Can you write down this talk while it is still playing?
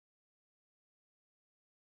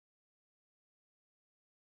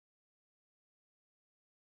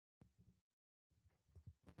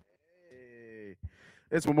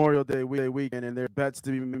It's Memorial Day weekend, and there are bets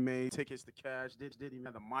to be made, tickets to cash. Didn't even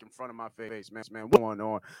have the mic in front of my face, man. What's going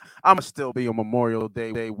on? I'ma still be on Memorial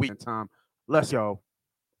Day weekend time. Let's go,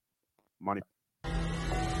 money.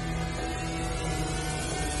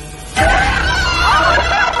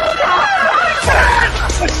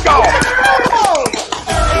 Let's go!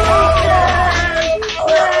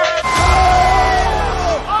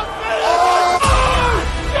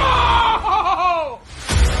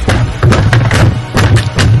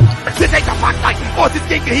 This ain't the Fox Light, or this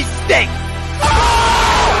game can heat stink!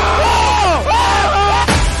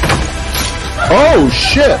 Oh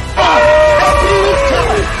shit!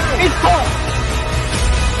 It's gone!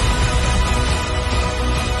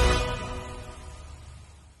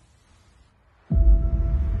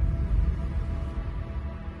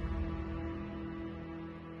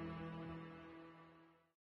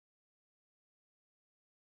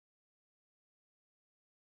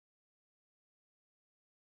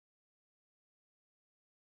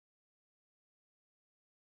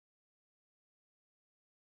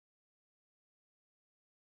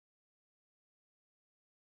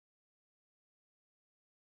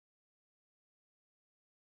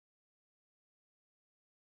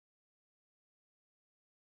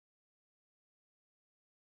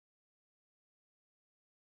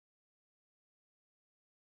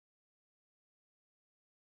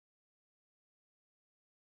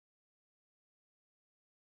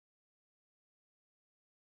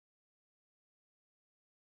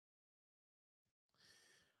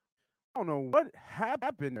 I don't know what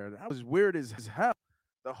happened there. That was weird as hell.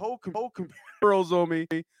 The whole computer froze on me.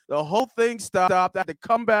 The whole thing stopped. I had to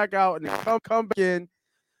come back out and come back in.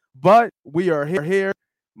 But we are here.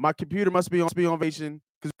 My computer must be on vacation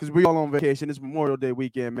because we all on vacation. It's Memorial Day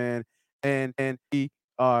weekend, man, and we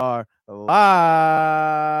are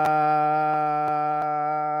live.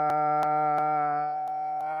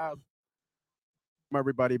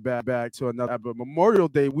 Everybody back to another Memorial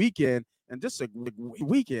Day weekend, and just a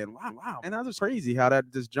weekend. Wow, and that was crazy how that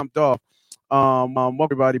just jumped off. Welcome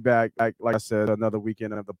everybody back. Like I said, another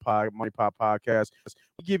weekend of the Money Pop Podcast.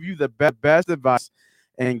 We give you the best advice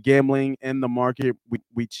and gambling in the market.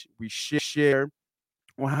 We share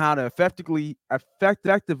on how to effectively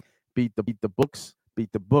beat the books,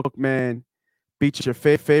 beat the bookman, beat your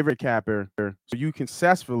favorite capper, so you can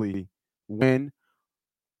successfully win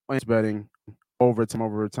on betting over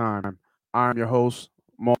time. I'm your host,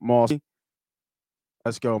 Moss.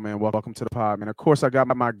 Let's go, man. Welcome to the pod, man. Of course, I got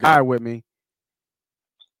my guy with me.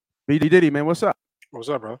 B Diddy, man. What's up? What's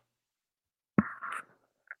up, bro?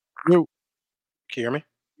 You, Can you hear me?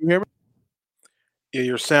 you hear me? Yeah,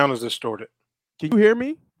 your sound is distorted, Can you hear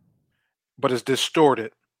me? but it's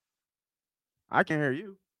distorted. I can hear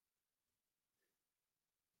you.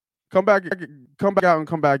 Come back out and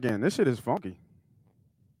come back in. This shit is funky.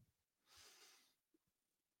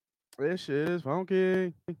 This shit is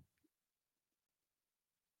funky.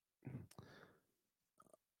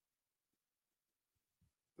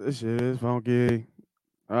 This shit is funky.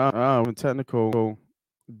 Technical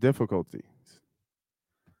difficulties.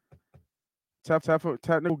 Technical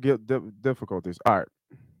difficulties. All right.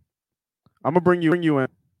 I'm gonna bring you in.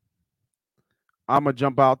 I'm gonna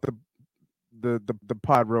jump out the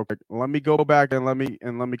pod real quick. Let me go back and let me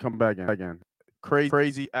come back in again.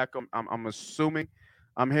 Crazy echo. I'm assuming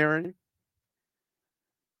I'm hearing.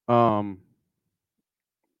 Um,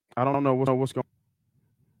 I don't know what's going.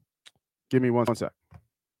 Give me one sec.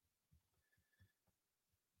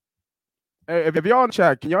 Hey, if y'all in the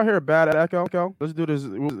chat, can y'all hear a bad echo? Let's do this.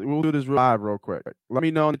 We'll do this live real quick. Let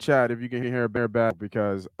me know in the chat if you can hear a bad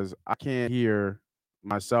because I can't hear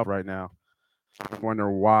myself right now. I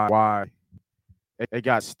wonder why it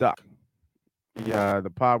got stuck. Yeah, the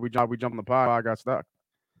pod we jumped on the pod got stuck.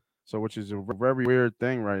 So which is a very weird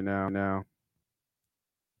thing right now.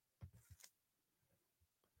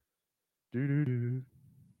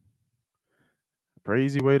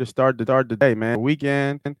 Crazy way to start the day, man.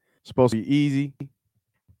 Weekend supposed to be easy.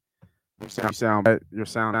 Your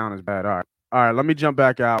sound is bad. All right. Let me jump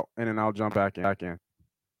back out and then I'll jump back in.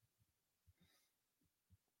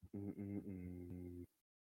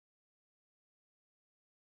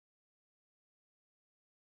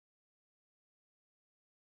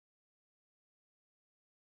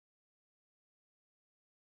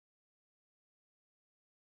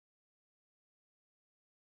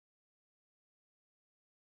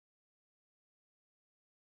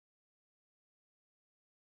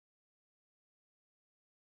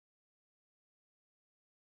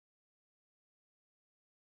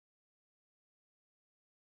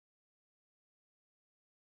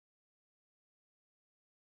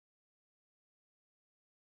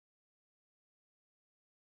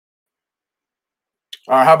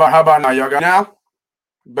 All right, how about now? Y'all got now?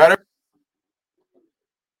 Better?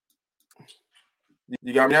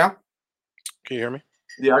 You got me now? Can you hear me?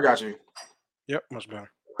 Yeah, I got you. Yep, much better.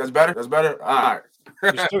 That's better? That's better? All right.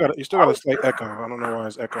 You still got a slight echo. I don't know why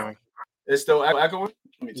it's echoing. It's still echoing?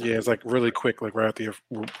 Yeah, it's like really quick, like right after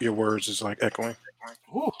your words is like echoing.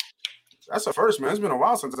 Ooh, that's a first, man. It's been a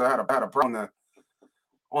while since I had a problem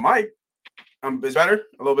on mic. It's better?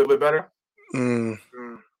 A little bit better? Mm.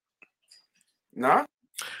 Nah?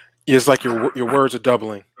 Yeah, it's like your words are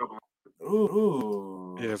doubling.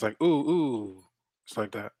 Ooh. Yeah, it's like ooh. It's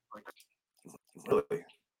like that. Really?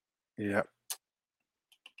 Yeah.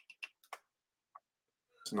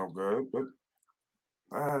 It's no good, but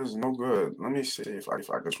that is no good. Let me see if I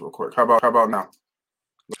this real quick. How about now?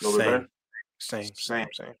 A little bit better? Same. Same.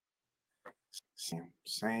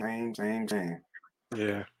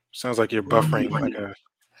 Yeah. Sounds like you're buffering like a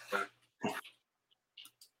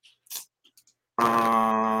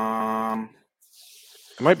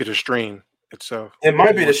It might be the stream itself. It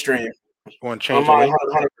might be the stream. Want to I'm change not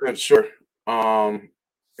the link? 100% sure.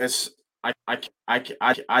 It's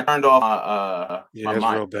I turned off Yeah, my it's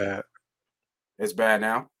mic. real bad. It's bad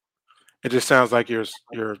now. It just sounds like you're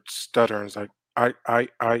stuttering. It's like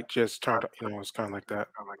I just turned. It's kind of like that.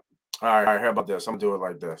 All right. How about this? I'm gonna do it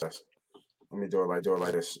like this. Let me do it like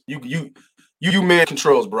this. You man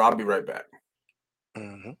controls, bro. I'll be right back.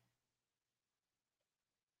 Mm-hmm.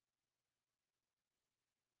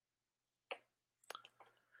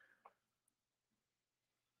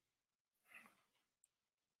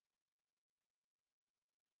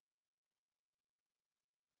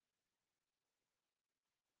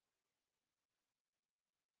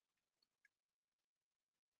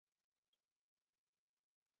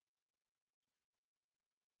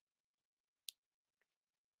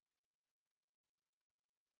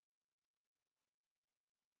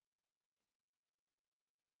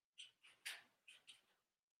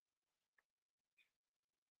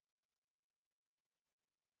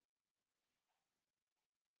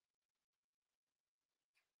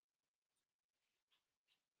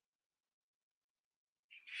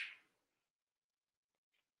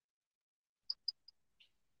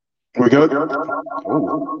 We good? How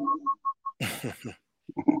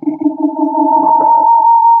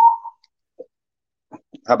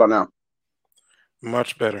about now?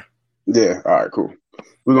 Much better. Yeah. All right. Cool.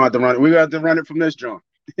 We're gonna have to run it. We got to run it from this joint.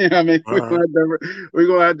 You know what I mean? We're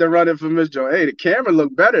gonna have to run it from this joint. Hey, the camera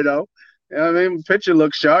look better though. You know what I mean? The picture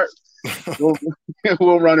looks sharp.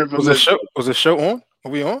 We'll run it from this. Was the show on?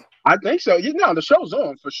 Are we on? I think so. The show's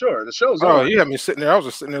on for sure. The show's Oh, on. you had me sitting there. I was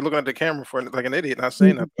just sitting there looking at the camera for like an idiot, not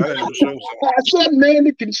saying nothing. I didn't know the show was on. I said, man,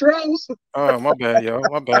 the controls. Oh, my bad, yo.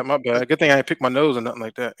 My bad. Good thing I ain't picked my nose or nothing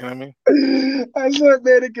like that. You know what I mean? I said,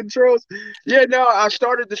 man, the controls. Yeah, no, I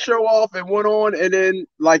started the show off and went on, and then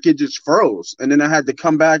like it just froze, and then I had to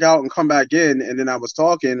come back out and come back in, and then I was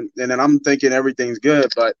talking, and then I'm thinking everything's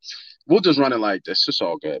good, but we'll just run it like this. It's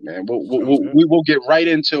all good, man. We will get right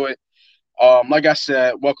into it. Like I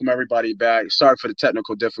said, welcome everybody back. Sorry for the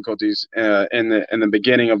technical difficulties in the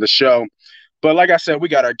beginning of the show, but like I said, we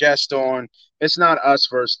got our guest on. It's not us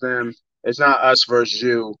versus them. It's not us versus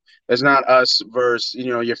you. It's not us versus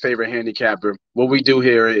your favorite handicapper. What we do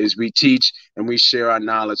here is we teach and we share our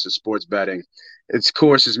knowledge of sports betting. Of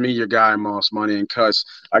course, it's me, your guy, Moss Money and Cuss.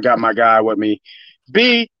 I got my guy with me,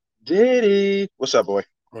 B Diddy. What's up, boy?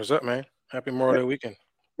 What's up, man? Happy Memorial Day weekend.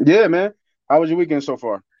 Yeah, man. How was your weekend so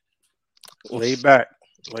far? Laid back.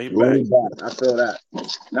 I feel that.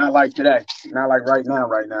 Not like today. Not like right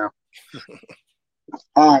now.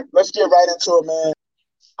 All right, let's get right into it, man.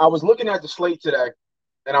 I was looking at the slate today,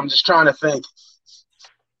 and I'm just trying to think,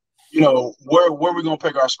 where we're going to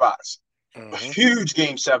pick our spots. Mm-hmm. A huge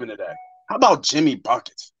Game 7 today. How about Jimmy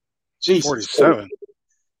Buckets? Jesus. 47.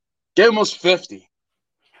 Gave him almost 50.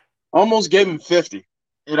 Almost gave him 50.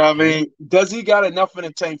 You know what I mean? Does he got enough in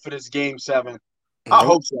the tank for this Game 7? Nope. I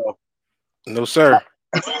hope so. No, sir.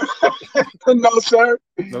 No, sir.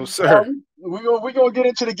 No, sir. We're gonna get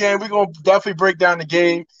into the game. We're gonna definitely break down the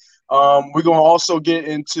game. We're gonna also get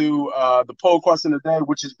into the poll question of the day,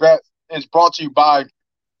 which is brought to you by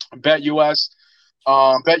BetUS.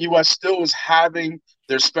 BetUS still is having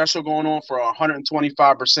their special going on for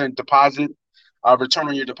 125% deposit, return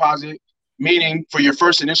on your deposit. Meaning for your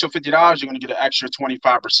first initial $50, you're gonna get an extra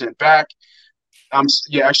 25% back.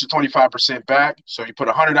 Extra 25% back. So you put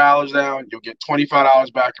 $100 down, you'll get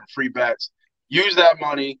 $25 back in free bets. Use that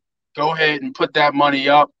money. Go ahead and put that money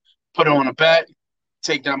up, put it on a bet,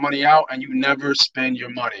 take that money out, and you never spend your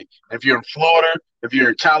money. If you're in Florida, if you're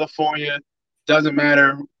in California, doesn't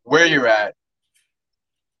matter where you're at,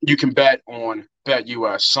 you can bet on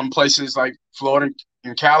BetUS. Some places like Florida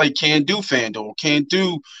And Cali can't do FanDuel, can't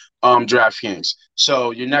do DraftKings.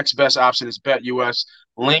 So your next best option is BetUS.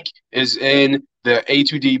 Link is in the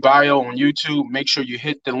A2D bio on YouTube. Make sure you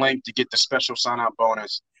hit the link to get the special sign-up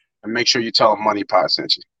bonus, and make sure you tell them Money Pot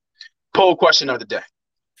sent you. Poll question of the day.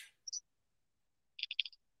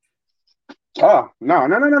 Oh,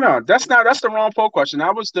 no. That's the wrong poll question.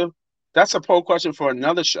 That's a poll question for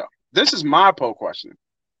another show. This is my poll question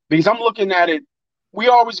because I'm looking at it. We're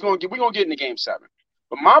gonna get into Game 7.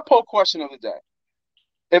 But my poll question of the day: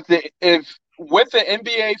 if with the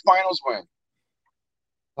NBA Finals win,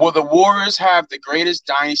 will the Warriors have the greatest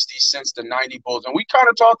dynasty since the '90 Bulls? And we kind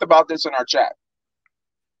of talked about this in our chat.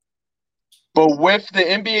 But with the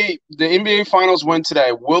NBA Finals win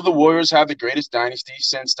today, will the Warriors have the greatest dynasty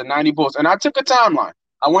since the '90 Bulls? And I took a timeline.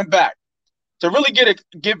 I went back to really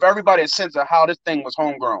give everybody a sense of how this thing was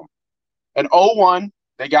homegrown. In 2001,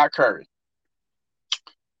 they got Curry.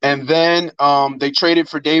 And then they traded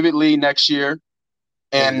for David Lee next year.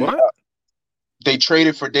 And what? They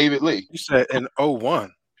traded for David Lee. You said in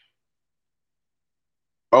 2001.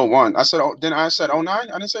 2001. I said 2009? I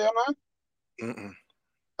didn't say 2009?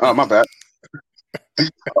 Oh, my bad.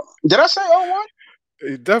 Did I say 2001?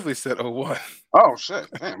 You definitely said 2001. Oh, shit.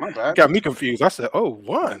 Man, my bad. Got me confused. I said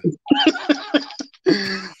 2001.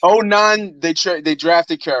 2009, they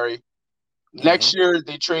drafted Curry. Next year,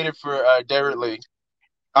 they traded for David Lee.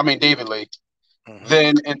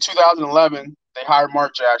 Then in 2011, they hired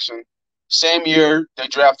Mark Jackson. Same year, they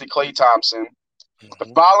drafted Klay Thompson. The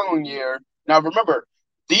following year, now remember,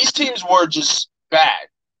 these teams were just bad.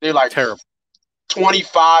 They're like terrible.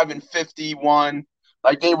 25 and 51.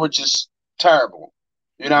 Like they were just terrible.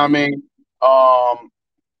 You know what I mean?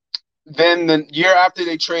 Then the year after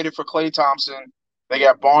they traded for Klay Thompson, they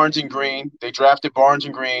got Barnes and Green. They drafted Barnes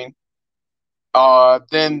and Green.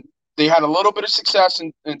 Then they had a little bit of success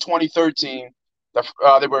in 2013.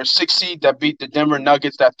 They were a 6th seed that beat the Denver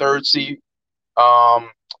Nuggets, that 3rd seed.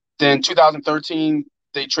 Then 2013,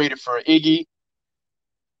 they traded for Iggy.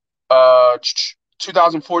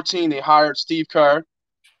 2014, they hired Steve Kerr.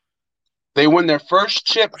 They win their first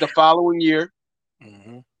chip the following year,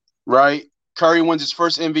 right? Curry wins his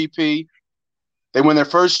first MVP. They win their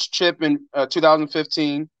first chip in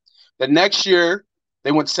 2015. The next year,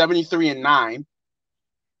 they went 73-9.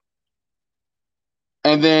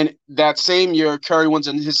 And then that same year, Curry wins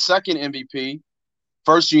his second MVP,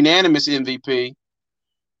 first unanimous MVP.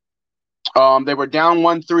 They were down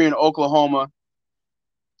 1-3 in Oklahoma.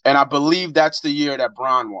 And I believe that's the year that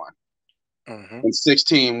Bron won in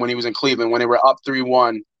 16 when he was in Cleveland, when they were up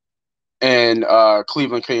 3-1 and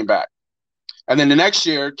Cleveland came back. And then the next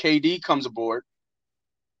year, KD comes aboard,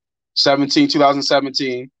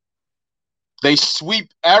 2017. They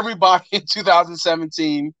sweep everybody in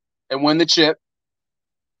 2017 and win the chip.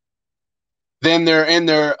 Then they're in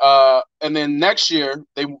their and then next year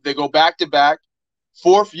they go back to back,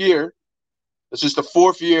 4th year. It's just the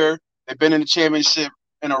 4th year they've been in the championship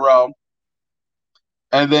in a row.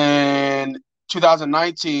 And then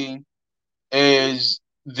 2019 is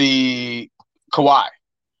the Kawhi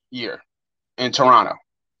year in Toronto.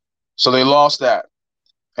 So they lost that.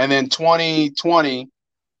 And then 2020,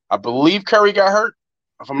 I believe Curry got hurt,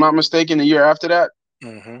 if I'm not mistaken, the year after that.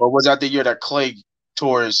 Or was that the year that Klay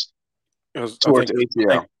tore his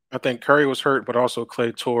ACL? I think Curry was hurt, but also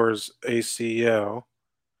Klay tore his ACL.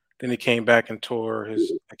 Then he came back and tore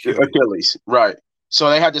his Achilles. Right. So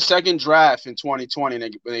they had the second draft in 2020,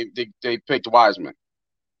 and they picked Wiseman.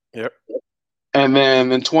 Yep. And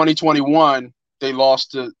then in 2021, they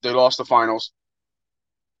lost the finals.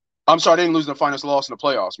 I'm sorry, they didn't lose in the finals, lost in the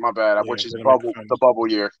playoffs. My bad. Which is the bubble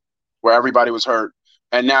year where everybody was hurt.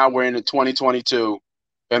 And now we're in the 2022,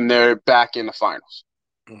 and they're back in the finals.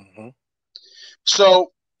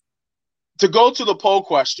 So to go to the poll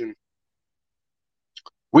question,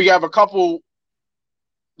 we have a couple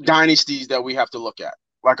dynasties that we have to look at,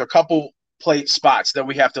 like a couple plate spots that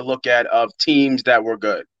we have to look at of teams that were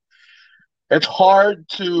good. It's not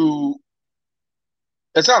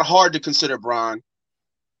hard to consider Bron,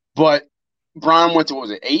 but Bron went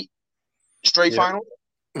to, 8 straight finals?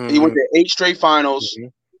 He went to 8 straight finals,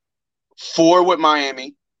 4 with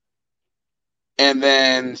Miami, and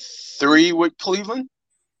then 3 with Cleveland?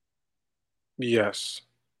 Yes.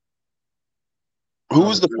 Who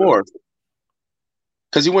was the 4th?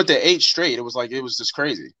 Because he went to 8 straight. It was just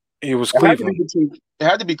crazy. It was Cleveland. It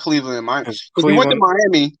had to be Cleveland and Miami. He went to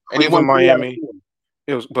Miami and he went to Miami.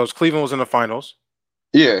 Cleveland was in the finals.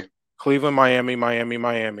 Yeah. Cleveland, Miami.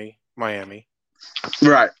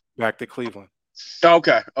 Right. Back to Cleveland.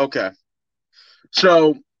 Okay.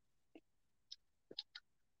 So,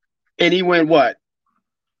 and he went what?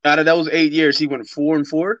 Out of those 8 years, he went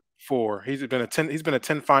 4-4 4. He's been a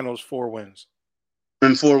 10 finals, 4 wins.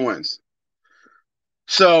 and 4 wins.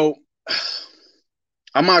 So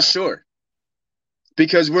I'm not sure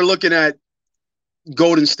because we're looking at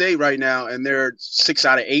Golden State right now, and they're 6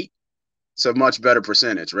 out of 8. It's a much better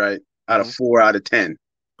percentage, right? Out of 4 out of 10.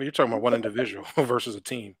 But you're talking about one individual versus a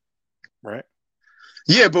team, right?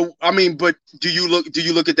 Yeah, but I mean, but do you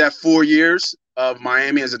look at that 4 years of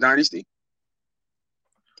Miami as a dynasty?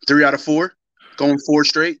 3 out of 4, going 4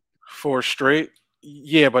 straight. 4 straight.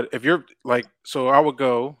 Yeah, but if you're like, so I would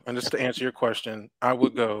go, and just to answer your question, I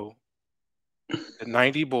would go the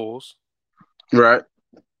 90 Bulls, Right.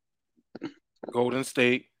 Golden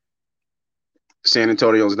State. San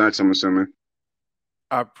Antonio's next, I'm assuming.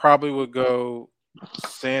 I probably would go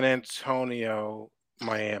San Antonio,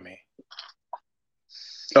 Miami.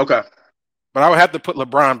 Okay. But I would have to put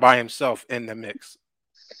LeBron by himself in the mix.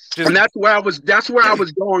 And that's where I was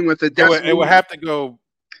going with it. It would have to go.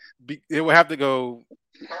 It would have to go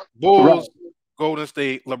Bulls, right. Golden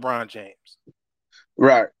State, LeBron James.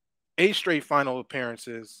 Right. 8 straight final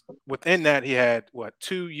appearances. Within that, he had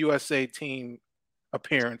 2 USA team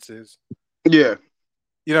appearances. Yeah.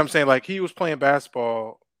 You know what I'm saying? Like, he was playing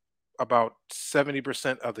basketball about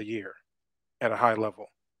 70% of the year at a high level.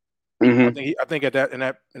 Mm-hmm. I think at that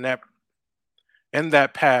in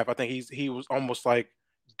that path, I think he was almost like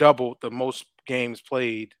double the most games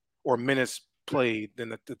played or minutes played than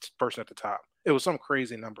the person at the top. It was some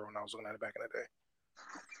crazy number when I was looking at it back in the day.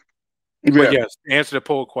 Yeah. But yes, to answer the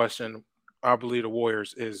poll question, I believe the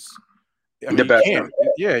Warriors is the best.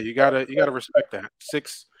 Yeah, you gotta respect that.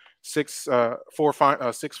 6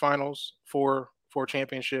 finals, 4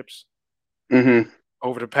 championships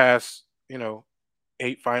over the past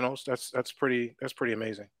 8 finals. That's pretty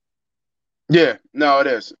amazing. Yeah, no, it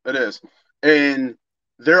is, and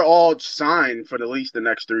they're all signed for at least the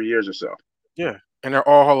next 3 years or so. Yeah, and they're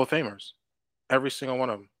all Hall of Famers, every single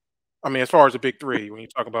one of them. I mean, as far as the big 3, when you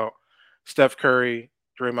talk about Steph Curry,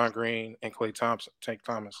 Draymond Green, and Klay Thompson. You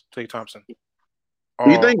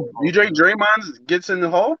think Draymond gets in the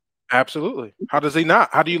Hall? Absolutely. How does he not?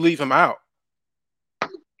 How do you leave him out?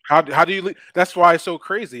 How do you leave? That's why it's so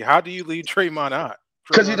crazy. How do you leave Draymond out?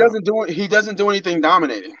 Because he doesn't do anything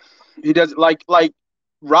dominating. He does like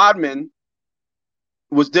Rodman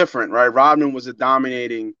was different, right? Rodman was a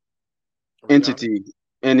dominating entity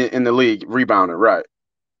in the league, rebounder, right?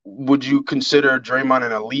 Would you consider Draymond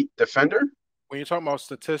an elite defender? When you're talking about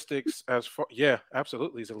statistics, yeah,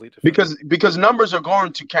 absolutely, he's an elite defender. Because numbers are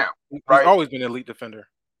going to count, right? He's always been an elite defender,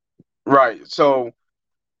 right? So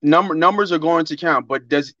numbers are going to count, but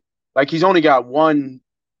he's only got 1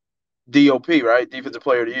 DOP, right? Defensive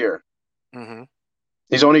Player of the Year. Mm-hmm.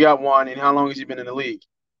 He's only got 1, and how long has he been in the league?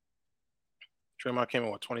 Draymond came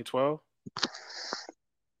in 2012?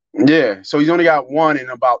 Yeah, so he's only got 1 in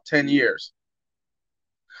about 10 years.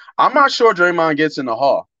 I'm not sure Draymond gets in the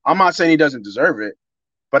Hall. I'm not saying he doesn't deserve it,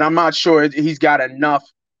 but I'm not sure he's got enough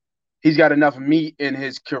meat in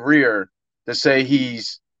his career to say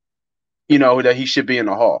that he should be in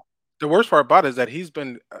the Hall. The worst part about it is that he's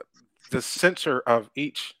been the center of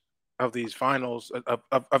each of these finals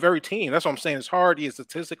of every team. That's what I'm saying. It's hard.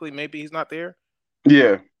 Statistically, maybe he's not there.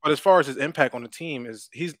 Yeah. But as far as his impact on the team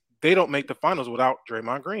they don't make the finals without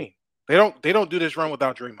Draymond Green. They don't do this run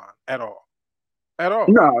without Draymond at all. At all.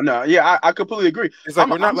 No. Yeah, I completely agree. It's like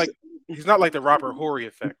he's not like the Robert Horry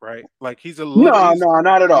effect, right? Like he's a little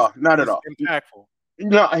not at all. Not at all. Impactful.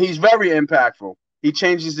 No, he's very impactful. He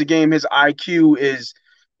changes the game. His IQ is,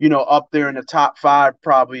 up there in the top 5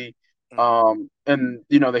 probably in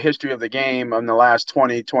the history of the game in the last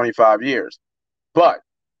 20, 25 years. But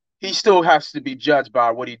he still has to be judged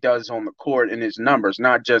by what he does on the court and his numbers,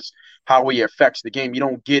 not just how he affects the game. You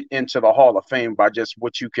don't get into the Hall of Fame by just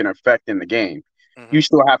what you can affect in the game. Mm-hmm. You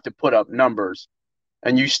still have to put up numbers,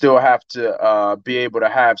 and you still have to be able to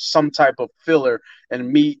have some type of filler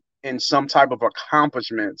and meet in some type of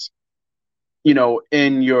accomplishments,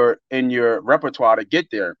 in your repertoire to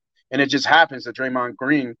get there. And it just happens that Draymond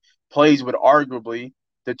Green plays with arguably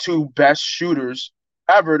the 2 best shooters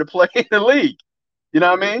ever to play in the league. You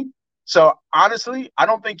know what I mean? So honestly, I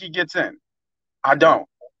don't think he gets in. I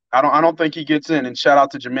don't think he gets in. And shout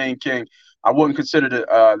out to Jermaine King. I wouldn't consider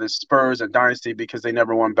the Spurs a dynasty because they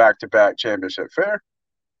never won back-to-back championship. Fair?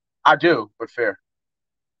 I do, but fair.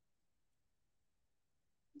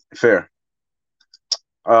 Fair.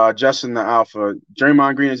 Justin the Alpha.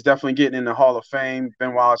 Draymond Green is definitely getting in the Hall of Fame.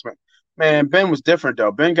 Ben Wallace, man, Ben was different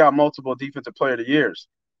though. Ben got multiple Defensive Player of the Years.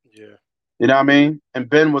 Yeah. You know what I mean? And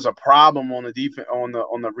Ben was a problem on the defense on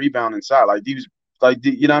the rebounding side. Like he was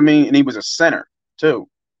you know what I mean? And he was a center too.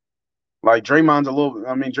 Like Draymond's a little.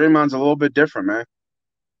 I mean, Draymond's a little bit different, man.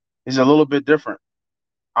 He's a little bit different.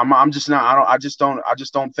 I'm just not. I just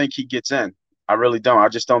don't think he gets in. I really don't. I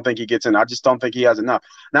just don't think he gets in. I just don't think he has enough.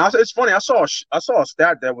 Now it's funny. I saw a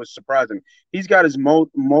stat that was surprising. He's got his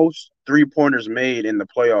most 3-pointers made in the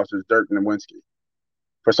playoffs is Dirk Nowitzki.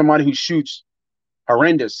 For somebody who shoots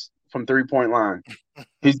horrendous from 3-point line,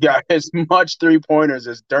 he's got as much 3-pointers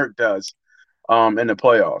as Dirk does in the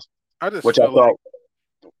playoffs. I just which feel like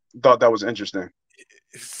thought that was interesting.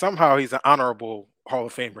 somehow he's an honorable Hall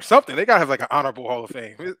of Fame or something. They gotta have like an honorable Hall of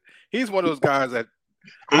Fame. He's one of those guys that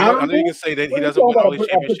I know you can say that he doesn't win all these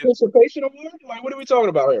championships. Participation award? Like, what are we talking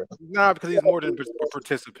about here? Nah, because he's more than a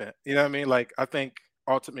participant. You know what I mean? Like, I think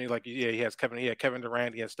ultimately, like, yeah, he had Kevin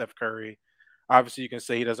Durant, he has Steph Curry. Obviously, you can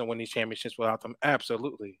say he doesn't win these championships without them.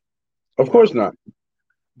 Absolutely. Of course not.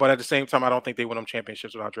 But at the same time, I don't think they win them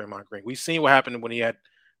championships without Draymond Green. We've seen what happened when he had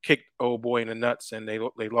kicked old boy in the nuts and they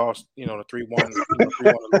lost, the 3-1, 3-1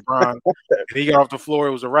 to LeBron. And he got off the floor,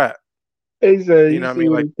 it was a wrap. He said, you know what I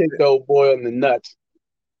mean? Like, kicked the old boy in the nuts.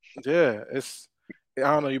 Yeah, I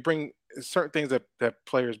don't know. You bring certain things that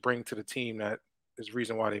players bring to the team that is the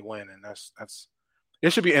reason why they win, and that's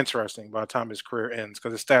it should be interesting by the time his career ends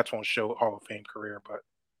because his stats won't show Hall of Fame career, but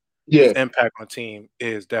his impact on the team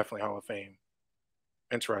is definitely Hall of Fame.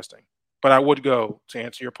 Interesting, but I would go to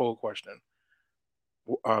answer your poll question.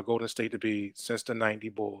 Golden State to be since the '90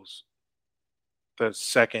 Bulls, the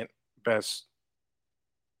second best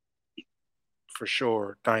for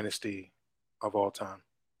sure dynasty of all time.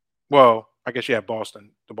 Well, I guess you have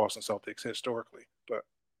Boston, the Boston Celtics historically, but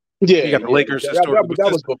you got the Lakers historically.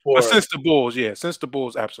 That was before. But since the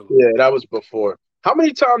Bulls, absolutely. Yeah, that was before. How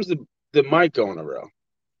many times did Mike go in a row?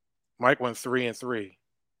 Mike went 3-3.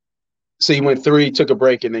 So he went 3, took a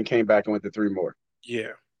break, and then came back and went to 3 more.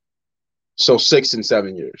 Yeah. So 6 in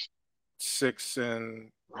 7 years. 6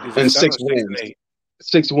 and 6 wins.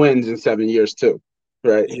 6 wins in 7 years too,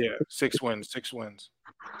 right? Yeah, 6 wins. 6 wins.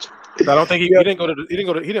 I don't think he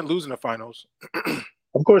didn't lose in the finals.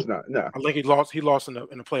 Of course not. No. I think he lost in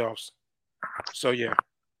the playoffs. So yeah. I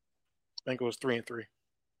think it was 3-3.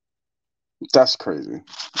 That's crazy.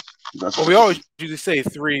 Well, we always usually say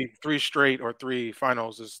three straight or 3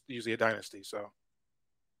 finals is usually a dynasty. So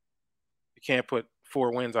you can't put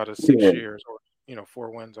 4 wins out of 6 years or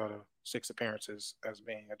 4 wins out of 6 appearances as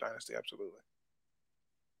being a dynasty. Absolutely.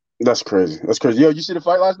 That's crazy. Yo, you see the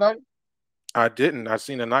fight last night? I didn't. I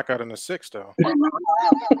seen a knockout in the 6th, though.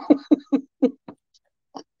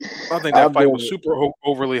 I think that fight was super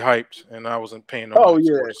overly hyped, and I wasn't paying no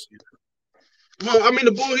attention. Well, I mean,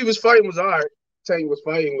 the bull he was fighting was all right. Tank was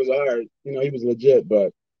fighting was all right. He was legit,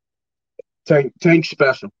 but Tank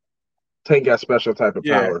special. Tank got special type of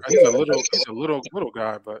power. He's a little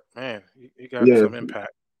guy, but man, he got some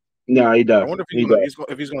impact. No, he does. I wonder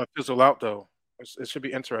if he's going to fizzle out though. It should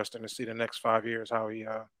be interesting to see the next 5 years how his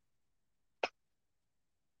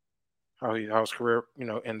career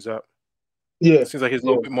ends up. Yeah, it seems like he's a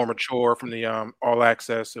little bit more mature from the All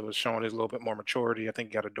Access. It was showing he's a little bit more maturity. I think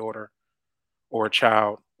he got a daughter or a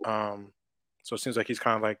child. So it seems like he's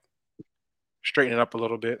kind of like straightening up a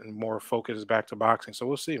little bit and more focused back to boxing. So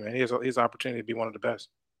we'll see, man. He has an opportunity to be one of the best.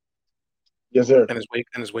 Yes, sir. In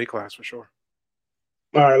his weight class for sure.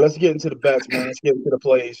 All right, let's get into the bets, man. Let's get into the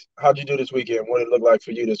plays. How'd you do this weekend? What did it look like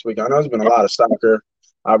for you this week? I know there's been a lot of soccer,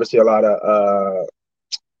 obviously a lot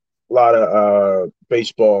of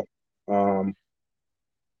baseball.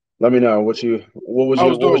 Let me know what was. I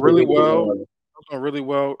was doing really well. Doing really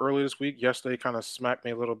well early this week. Yesterday kind of smacked me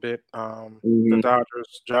a little bit. The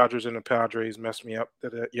Dodgers and the Padres messed me up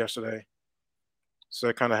yesterday. So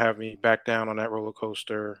it kind of had me back down on that roller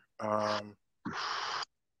coaster.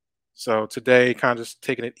 So today kind of just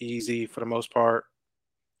taking it easy for the most part.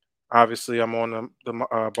 Obviously, I'm on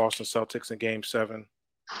the Boston Celtics in Game 7.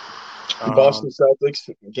 Boston Celtics,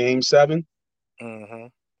 Game 7? Mm-hmm.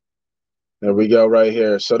 There we go right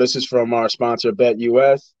here. So this is from our sponsor,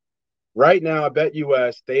 BetUS. Right now, at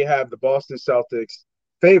BetUS, they have the Boston Celtics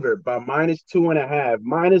favored by -2.5,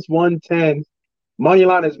 -110. Money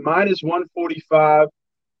line is -145.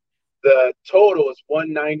 The total is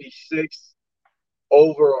 196.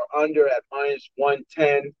 Over or under at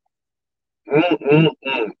 -110.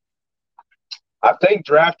 I think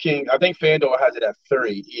FanDuel has it at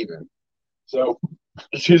 3 even. So,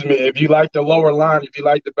 excuse me, if you like the lower line, if you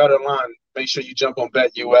like the better line, make sure you jump on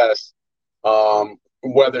BetUS.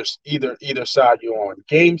 Whether it's either side you're on.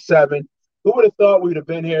 Game 7. Who would have thought we would have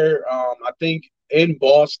been here? I think in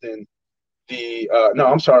Boston.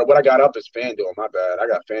 What I got up is FanDuel. My bad. I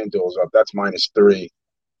got FanDuel's up. That's -3.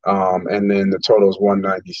 And then the total is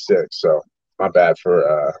 196. So my bad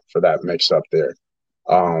for that mix up there.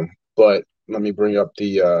 but let me bring up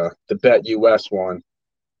the Bet US one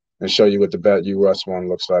and show you what the Bet US one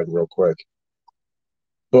looks like real quick.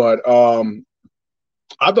 But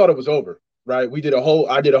I thought it was over, right? I did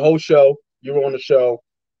a whole show. You were on the show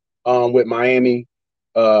with Miami.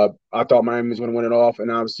 I thought Miami was going to win it off, and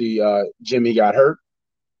obviously Jimmy got hurt.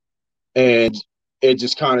 And it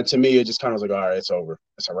just kind of was like, all right, it's over.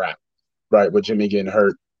 It's a wrap, right, with Jimmy getting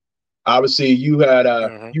hurt. Obviously, you had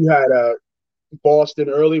Boston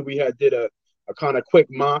early. We did a kind of quick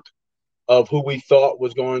mock of who we thought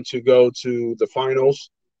was going to go to the finals.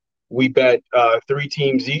 We bet 3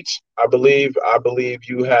 teams each. I believe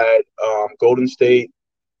you had Golden State.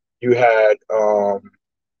 You had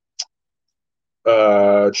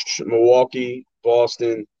Milwaukee,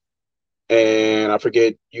 Boston, and I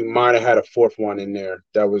forget, you might have had a fourth one in there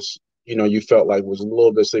that was, you felt like was a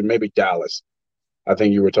little bit safe. Maybe Dallas. I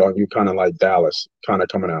think you kind of like Dallas kind of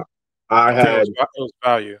coming out. It was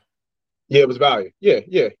value. Yeah, it was value. Yeah.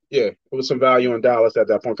 It was some value in Dallas at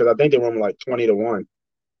that point because I think they were like 20-1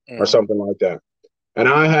 or something like that. And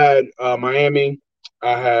I had Miami.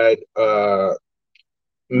 I had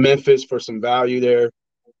Memphis for some value there.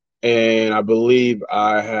 And I believe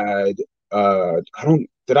I had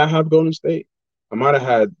did I have Golden State? I might have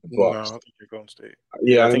had the Bucks. No, I think you're Golden State.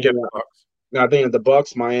 Yeah, I think you had the Bucks. I think the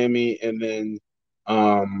Bucks, Miami, and then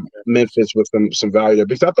Memphis with some value there.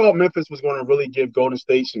 Because I thought Memphis was going to really give Golden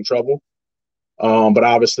State some trouble. But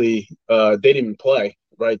obviously they didn't play,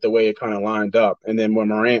 right, the way it kind of lined up. And then when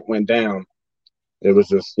Morant went down, it was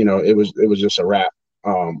just, it was just a wrap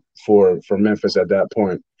for Memphis at that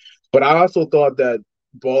point. But I also thought that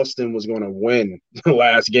Boston was going to win the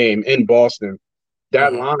last game in Boston.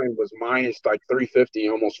 That line was minus like 350,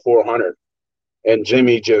 almost 400. And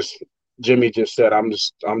Jimmy just said, I'm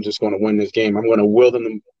just going to win this game. I'm going to will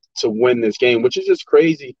them to win this game, which is just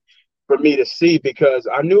crazy for me to see because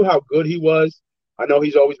I knew how good he was. I know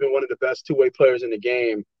he's always been one of the best two-way players in the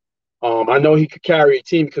game. I know he could carry a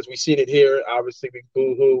team because we've seen it here. Obviously, we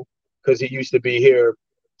boo-hoo because he used to be here.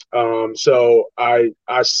 So I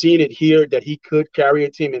seen it here that he could carry a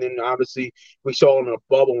team, and then obviously we saw him in a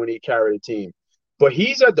bubble when he carried a team. But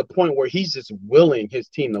he's at the point where he's just willing his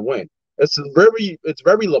team to win. It's very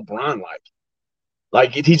LeBron-like.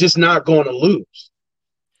 Like he's just not going to lose.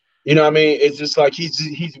 You know what I mean? It's just like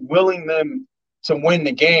he's willing them to win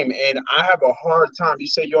the game, and I have a hard time.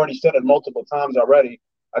 You already said it multiple times already.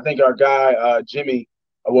 I think our guy James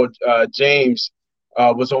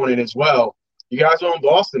was on it as well. You guys are on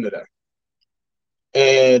Boston today.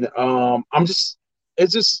 And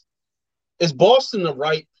is Boston the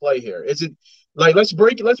right play here? Is it like let's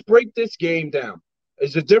break this game down.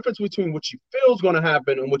 Is the difference between what you feel is going to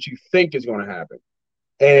happen and what you think is going to happen.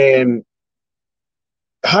 And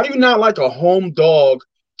how do you not like a home dog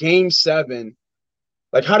game 7?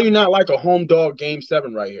 Like, how do you not like a home dog game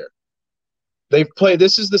 7 right here?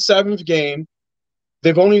 This is the 7th game.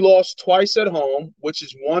 They've only lost twice at home, which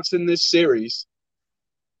is once in this series.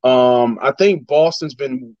 I think Boston's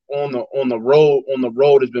been on the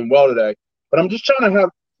road has been well today. But I'm just trying to have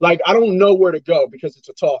I don't know where to go because it's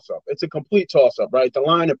a toss-up. It's a complete toss-up, right? The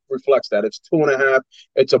line reflects that. It's 2.5.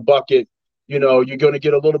 It's a bucket. You're going to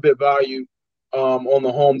get a little bit value on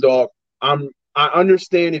the home dog. I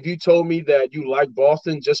understand if you told me that you like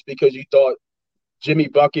Boston just because you thought Jimmy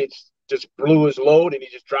Buckets just blew his load and he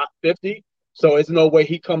just dropped 50. So there's no way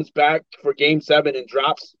he comes back for game 7 and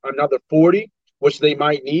drops another 40, which they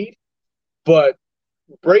might need. But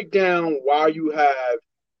break down why you have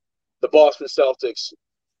the Boston Celtics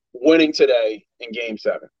winning today in game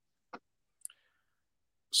 7.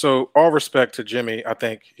 So all respect to Jimmy, I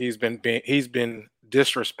think he's been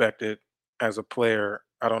disrespected as a player.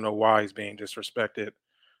 I don't know why he's being disrespected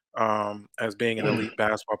as being an elite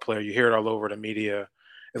basketball player. You hear it all over the media.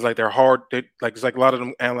 It's like they're hard. It's like a lot of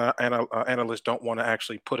them analysts don't want to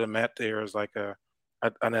actually put him at there as like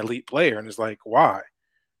an elite player, and it's like why,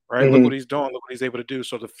 right? Look what he's doing. Look what he's able to do.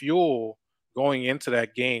 So the fuel going into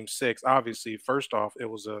that game 6, obviously, first off, it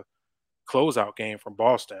was a closeout game from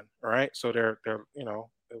Boston, right? So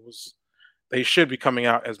they should be coming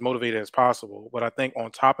out as motivated as possible. But I think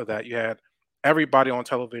on top of that, you had everybody on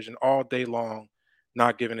television all day long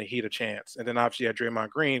not giving the Heat a chance, and then obviously you had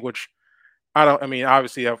Draymond Green, which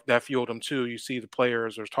obviously that fueled them too. You see the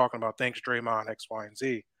players are talking about thanks Draymond, X, Y, and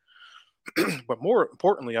Z. But more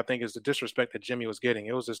importantly, I think is the disrespect that Jimmy was getting.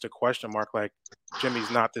 It was just a question mark, like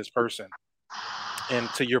Jimmy's not this person. And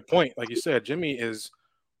to your point, like you said, Jimmy is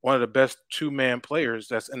one of the best 2-man players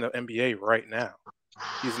that's in the NBA right now.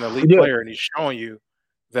 He's an elite player, and he's showing you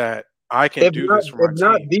that I can do this for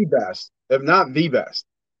my team. If not the best.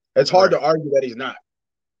 It's hard to argue that he's not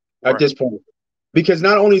at this point. because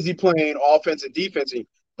not only is he playing offense and defense,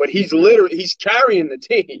 but he's carrying the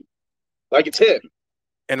team like it's him.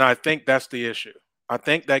 And I think that's the issue. I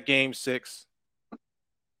think that game 6,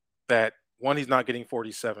 that one, he's not getting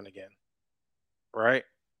 47 again, right?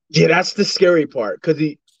 Yeah, that's the scary part because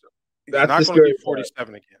he's not going to get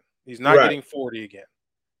 47 again. He's not getting 40 again.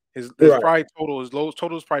 His probably total, his lowest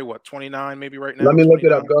total is probably what, 29 maybe right now. Let me look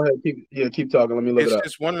it up. Go ahead, keep talking. Let me look it up. It's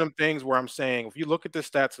just one of them things where I'm saying, if you look at the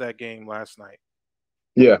stats of that game last night,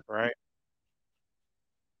 right.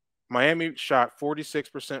 Miami shot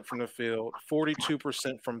 46% from the field,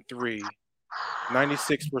 42% from 3,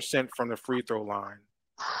 96% from the free throw line.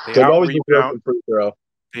 They out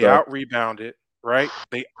rebounded, right?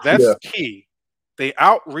 That's key. They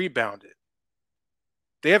out rebounded.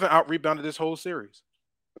 They haven't out rebounded this whole series.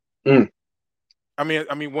 I mean,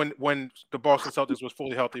 when the Boston Celtics was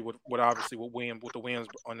fully healthy with the Williams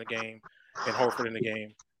on the game and Horford in the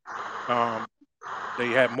game, they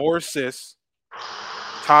had more assists,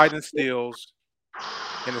 tied in steals,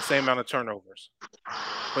 and the same amount of turnovers.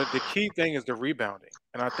 But the key thing is the rebounding,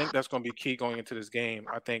 and I think that's going to be key going into this game.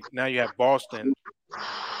 I think now you have Boston,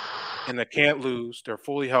 and they can't lose. They're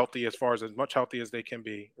fully healthy as much healthy as they can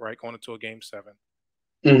be, right, going into a game 7.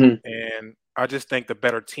 And I just think the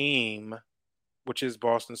better team, which is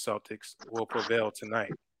Boston Celtics, will prevail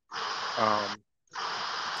tonight. Now,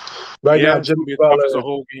 Jimmy Butler is a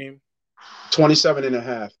whole game.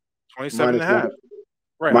 27.5. 27.5.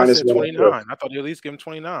 Right. I said 29. I thought they at least give him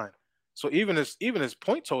 29. So even his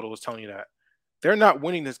point total is telling you that they're not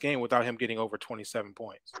winning this game without him getting over 27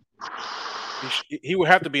 points. He would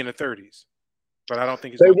have to be in the 30s, but I don't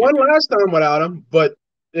think they won last time without him. But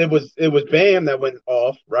it was Bam that went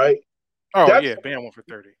off, right? Oh, Bam went for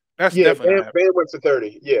 30. That's definitely Bam went for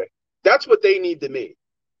 30. Yeah, that's what they need to meet.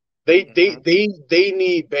 They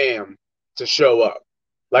need Bam to show up.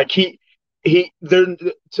 Like to me,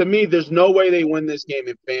 there's no way they win this game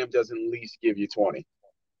if Bam doesn't at least give you 20.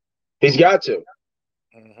 He's got to.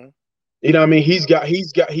 You know what I mean? He's got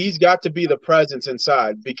to be the presence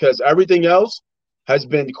inside because everything else has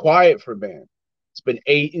been quiet for Bam. It's been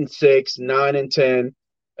 8 and 6, 9 and 10.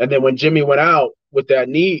 And then when Jimmy went out with that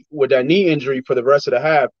knee injury for the rest of the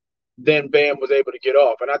half, then Bam was able to get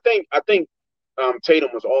off. And I think Tatum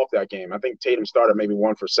was off that game. I think Tatum started maybe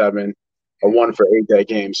 1 for 7 or 1 for 8 that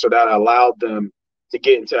game. So that allowed them to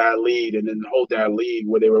get into that lead and then hold that lead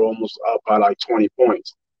where they were almost up by like 20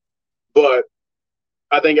 points. But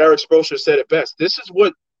I think Eric Spoelstra said it best. This is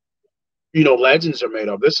what, legends are made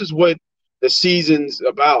of. This is what the season's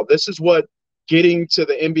about. This is what getting to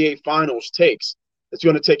the NBA Finals takes. It's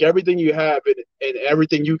going to take everything you have and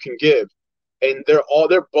everything you can give. And they're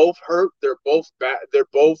both hurt. They're both bad. They're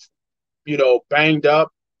both, banged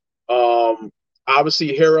up.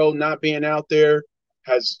 Obviously, Hero not being out there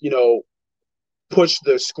has, pushed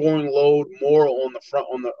the scoring load more on the front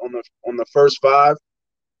on the first 5.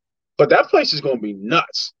 But that place is going to be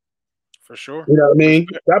nuts. For sure. You know what I mean?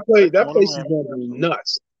 That place is going to be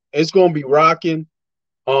nuts. It's going to be rocking.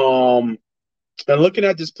 And looking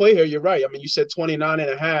at this play here, you're right. I mean, you said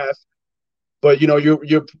 29.5, but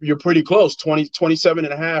you're pretty close.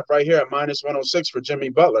 27.5 right here at -106 for Jimmy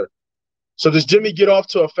Butler. So does Jimmy get off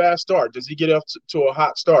to a fast start? Does he get off to a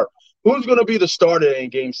hot start? Who's going to be the starter in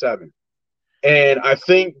Game 7? And I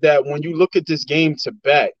think that when you look at this game to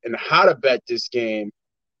bet and how to bet this game,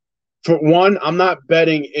 for one, I'm not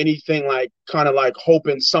betting anything like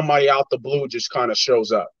hoping somebody out the blue just kind of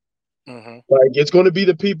shows up. Like, it's going to be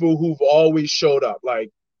the people who've always showed up. Like,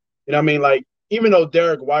 you know what I mean? Like, even though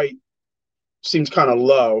Derek White seems kind of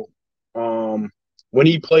low, when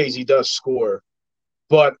he plays, he does score.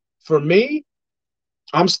 But for me,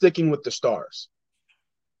 I'm sticking with the stars,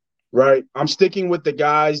 right? I'm sticking with the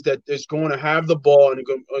guys that is going to have the ball, and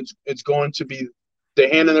it's going to be the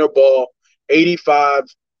hand in their ball 85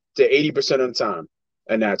 to 80% of the time.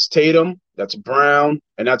 And that's Tatum, that's Brown,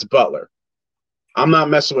 and that's Butler. I'm not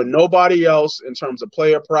messing with nobody else in terms of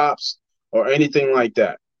player props or anything like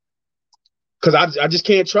that. Because I just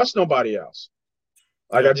can't trust nobody else.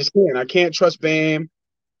 Like, I just can't. I can't trust Bam.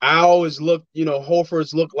 Horford's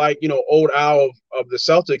looked like, old Al of the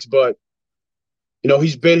Celtics, but,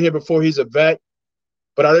 he's been here before. He's a vet.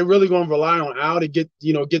 But are they really going to rely on Al to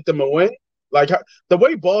get them a win? Like, the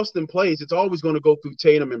way Boston plays, it's always going to go through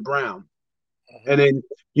Tatum and Brown. And then,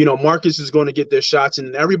 Marcus is going to get their shots,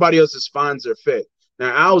 and everybody else just finds their fit.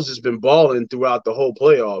 Now, Al's has been balling throughout the whole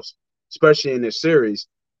playoffs, especially in this series.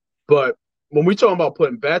 But when we talking about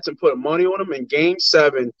putting bets and putting money on them, in Game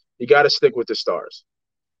 7, you got to stick with the stars.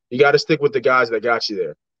 You got to stick with the guys that got you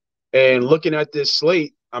there. And looking at this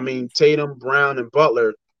slate, I mean, Tatum, Brown, and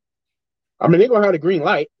Butler, I mean, they're going to have the green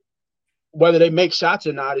light. whether they make shots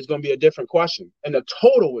or not is going to be a different question. And the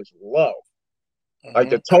total is low. Like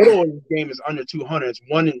the total in the game is under 200. It's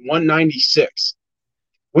 196.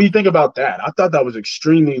 What do you think about that? I thought that was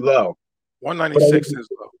extremely low. 196 is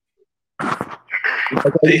low.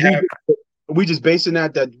 We just basing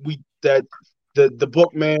that the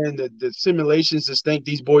bookman, the simulations just think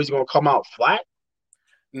these boys are gonna come out flat.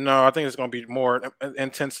 No, I think it's going to be more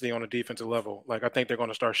intensity on the defensive level. Like I think they're going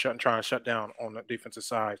to start trying to shut down on the defensive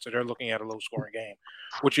side. So they're looking at a low-scoring game,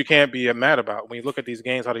 which you can't be mad about. When you look at these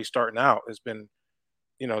games, how they're starting out, it's been,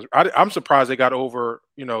 I'm surprised they got over,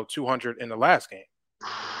 200 in the last game.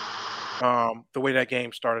 The way that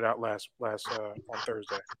game started out last on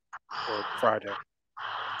Thursday or Friday.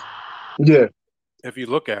 Yeah. If you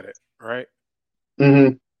look at it, right?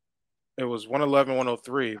 Mm-hmm. It was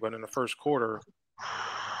 111-103, but in the first quarter,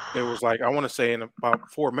 it was like, I want to say in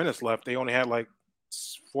about 4 minutes left, they only had like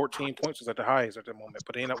 14 points at the highest at the moment,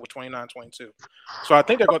 but they ended up with 29-22. So I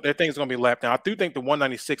think their thing is going to be lapped down. I do think the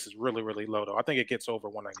 196 is really, really low, though. I think it gets over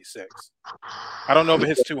 196. I don't know if it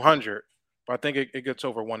hits 200, but I think it gets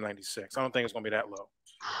over 196. I don't think it's going to be that low.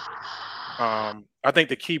 I think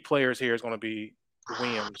the key players here is going to be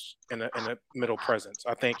Williams in the middle presence.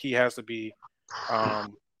 I think he has to be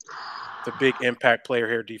the big impact player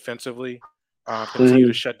here defensively. Continue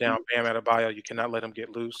to shut down Bam Adebayo. You cannot let him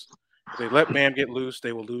get loose. If they let Bam get loose,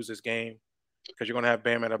 they will lose this game because you're going to have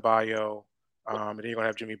Bam Adebayo, and then you're going to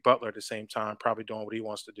have Jimmy Butler at the same time, probably doing what he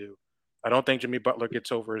wants to do. I don't think Jimmy Butler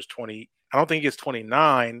gets over his 20. I don't think he gets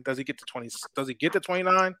 29. Does he get to 20? Does he get to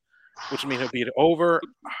 29? Which means he'll be over.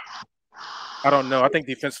 I don't know. I think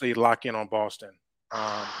defensively lock in on Boston,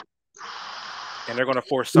 and they're going to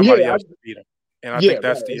force somebody else to beat him. And I think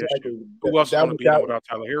that's the issue. Who else is going to beat him without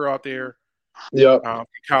Tyler Hero out there? Yeah. Can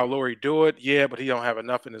Kyle Lowry do it? Yeah, but he don't have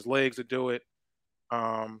enough in his legs to do it.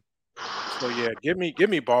 So yeah, give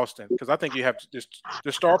me Boston because I think you have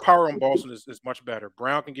the star power on Boston is much better.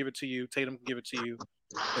 Brown can give it to you, Tatum can give it to you,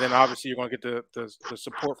 and then obviously you're going to get the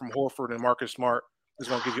support from Horford and Marcus Smart. Is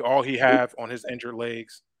going to give you all he have on his injured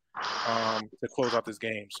legs to close out this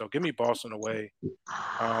game. So give me Boston away.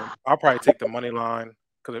 I'll probably take the money line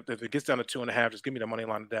because if it gets down to 2.5, just give me the money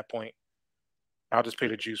line at that point. I'll just pay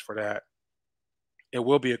the juice for that. It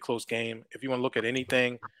will be a close game. If you want to look at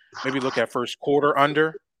anything, maybe look at first quarter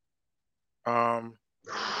under. I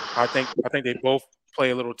think they both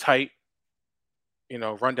play a little tight.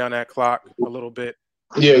 Run down that clock a little bit.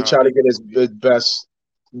 Yeah, try to get his best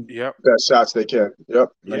shots they can. Yep,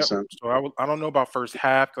 makes sense. So I don't know about first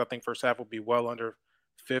half because I think first half will be well under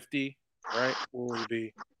 50. Right? What would it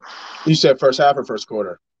be? You said first half or first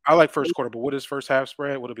quarter? I like first quarter, but what is first half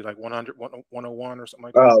spread? Would it be like 100, 101 or something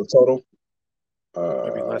like that? Total.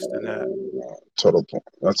 Maybe less than that. Total point.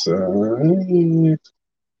 That's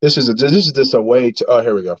this is just a way to. Oh,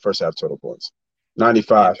 here we go. First half total points.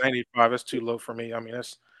 95. Yeah, 95. That's too low for me. I mean,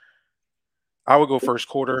 I would go first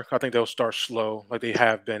quarter. I think they'll start slow, like they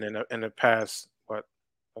have been in the past. But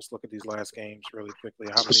let's look at these last games really quickly.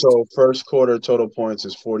 So first quarter total points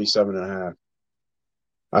is 47.5.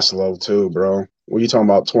 That's low too, bro. What are you talking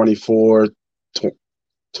about? 24,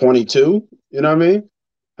 22? You know what I mean?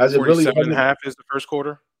 Has it really 47.5 is the first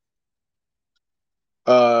quarter?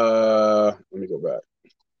 Let me go back.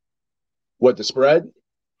 What, the spread?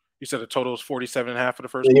 You said the total is 47.5 for the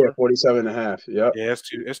first quarter? Yeah, 47.5. Yep. Yeah,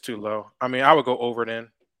 it's too low. I mean, I would go over then.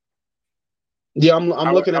 Yeah, I'm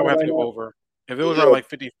looking at I would it have right to go now. over. If it was around like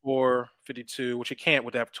 54, 52, which it can't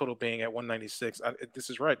with that total being at 196. This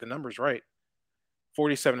is right. The number's right.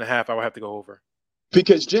 47.5, I would have to go over.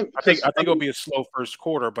 Because I think it'll be a slow first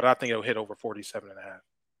quarter, but I think it'll hit over 47.5.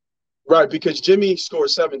 Right, because Jimmy scored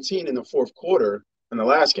 17 in the fourth quarter in the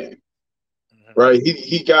last game. Mm-hmm. Right,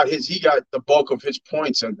 he got the bulk of his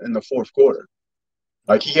points in the fourth quarter.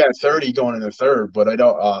 Like he had 30 going in the third, but I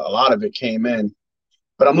don't. A lot of it came in.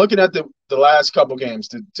 But I'm looking at the last couple games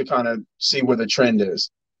to kind of see where the trend is.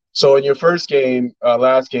 So in your first game,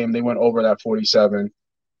 last game, they went over that 47.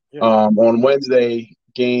 Yeah. On Wednesday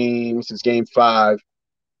game, which is game 5,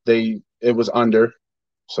 it was under.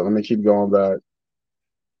 So let me keep going back.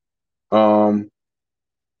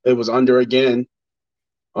 It was under again.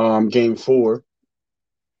 Game 4.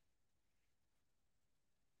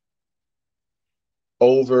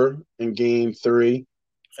 Over in game 3. I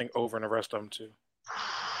think over in the rest of them too.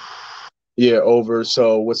 Yeah, over.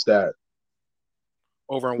 So what's that?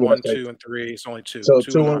 Over in 1, 2, and 3. It's only 2. So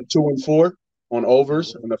 2 and 4 on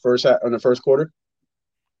overs in the first quarter.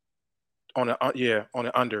 On the on the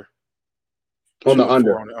under. On the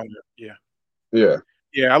under. On the under. Yeah. Yeah.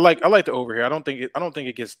 Yeah, I like the over here. I don't think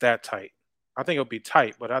it gets that tight. I think it'll be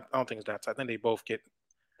tight, but I don't think it's that tight. I think they both get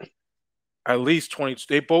at least 20.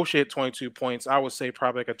 They both should hit 22 points. I would say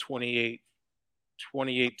probably like a 28,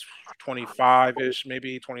 25-ish,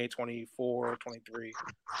 maybe 28, 24, 23,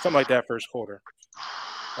 something like that first quarter.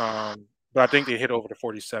 But I think they hit over the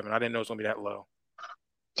 47. I didn't know it was going to be that low.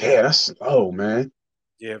 Yeah, that's low, man.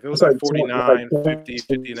 Yeah, if it was That's like like 49, 20, 50,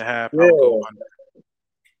 50 and a half, yeah. I would go under.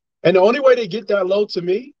 And the only way they get that low to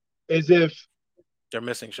me is if They're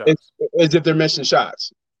missing shots. they're missing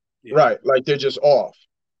shots. Yeah. Right. Like they're just off.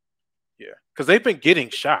 Yeah, because they've been getting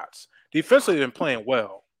shots. Defensively, they've been playing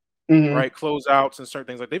well, right? Closeouts and certain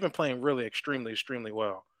things like they've been playing really extremely, extremely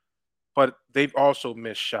well. But they've also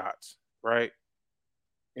missed shots, right?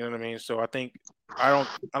 You know what I mean? So I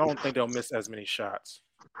don't think they'll miss as many shots.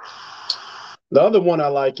 The other one I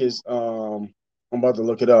like is I'm about to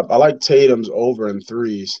look it up. I like Tatum's over in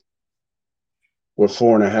threes with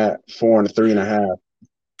 4.5, 4 and 3.5.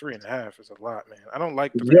 3.5 is a lot, man. I don't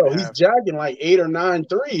like the Yo, 3.5. he's jagging like 8 or 9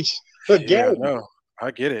 threes a game. Yeah, no, I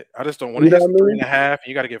get it. I just don't want to hit 3.5.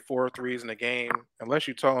 You got to get 4 threes in a game. Unless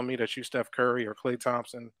you're telling me that you Steph Curry or Klay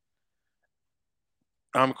Thompson,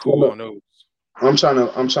 I'm cool on those. I'm trying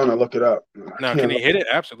to look it up. Now, can he hit it?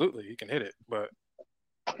 Absolutely, he can hit it. But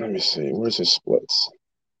let me see. Where's his splits?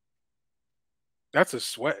 That's a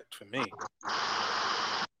sweat for me.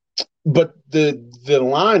 But the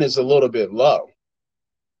line is a little bit low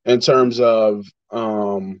in terms of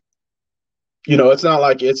it's not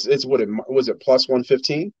like it's what it was it plus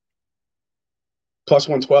 115, plus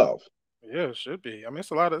 112. Yeah, it should be. I mean,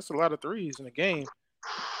 it's a lot of threes in a game.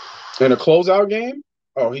 In a closeout game?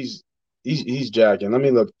 Oh, he's jacking. Let me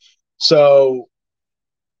look. So,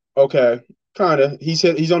 okay, kind of.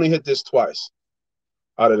 He's only hit this twice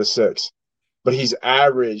out of the 6, but he's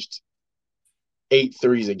averaged 8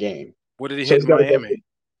 threes a game. What did he hit in Miami?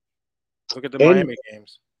 Look at the Miami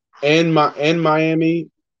games. In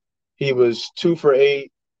Miami, he was 2 for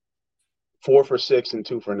 8, 4 for 6, and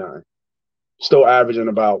 2 for 9. Still averaging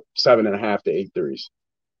about 7.5 to 8 threes.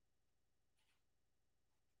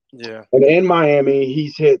 Yeah. And in Miami,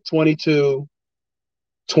 he's hit 22,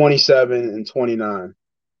 27, and 29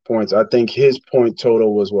 points. I think his point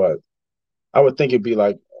total was what? I would think it'd be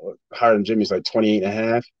like higher than Jimmy's, like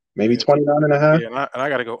 28.5, maybe 29.5. Yeah, and I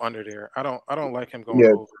got to go under there. I don't like him going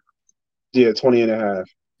over. Yeah, 28.5.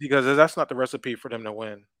 Because that's not the recipe for them to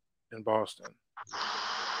win in Boston.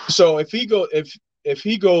 So if he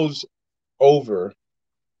goes over,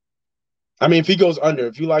 I mean, if he goes under,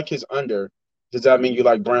 if you like his under, does that mean you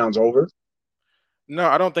like Brown's over? No,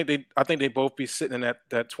 I don't think I think they both be sitting in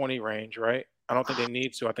that 20 range, right? I don't think they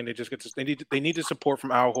need to. I think they just they need the support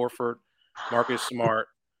from Al Horford, Marcus Smart.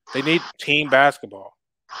 They need team basketball,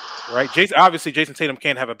 right? Obviously Jason Tatum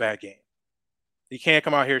can't have a bad game. He can't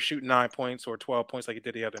come out here shooting 9 points or 12 points like he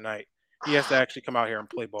did the other night. He has to actually come out here and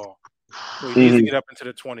play ball. So he needs to get up into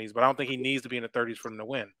the 20s, but I don't think he needs to be in the 30s for them to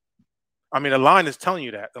win. I mean, the line is telling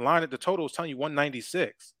you that. The total is telling you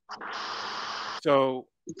 196. So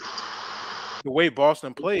the way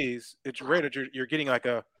Boston plays, it's rare that you're getting like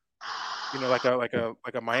a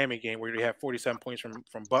Miami game where you have 47 points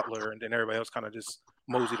from Butler and then everybody else kind of just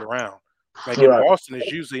moseyed around. Like in Boston, is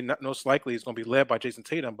usually most likely it's going to be led by Jason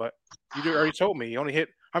Tatum, but you already told me he only hit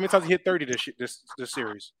how many times he hit 30 this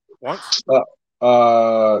series? Once?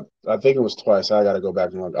 I think it was twice. I got to go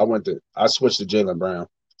back and look. I switched to Jaylen Brown.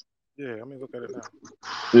 Yeah, let me look at it now.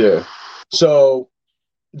 Yeah. So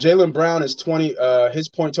Jaylen Brown is 20. His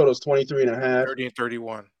point total is 23.5. 30 and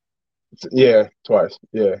 31. Yeah, twice.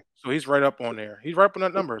 Yeah. So he's right up on there. He's right up on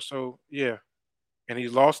that number. So yeah, and he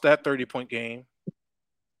lost that 30-point game.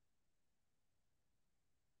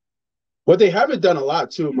 What they haven't done a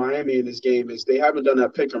lot too, Miami, in this game is they haven't done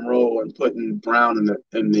that pick and roll and putting Brown in the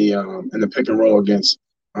pick and roll against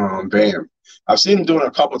Bam. I've seen them doing it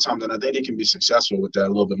a couple of times, and I think they can be successful with that a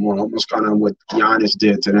little bit more. Almost kind of what Giannis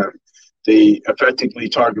did to them. They effectively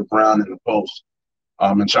target Brown in the post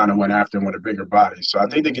and trying to win after him with a bigger body. So I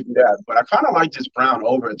think they can do that. But I kind of like this Brown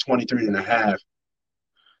over at 23.5.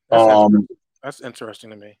 That's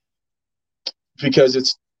interesting to me because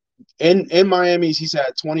it's. In Miami's, he's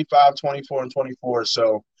had 25, 24, and 24.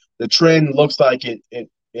 So the trend looks like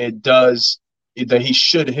it does that he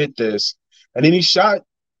should hit this. And then he shot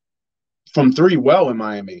from 3 well in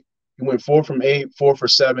Miami. He went 4 from 8, 4 for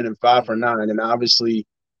 7, and 5 for 9. And obviously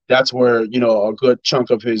that's where, a good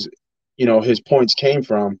chunk of his points came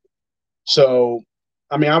from. So,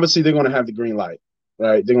 I mean, obviously they're going to have the green light,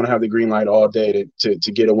 right? They're going to have the green light all day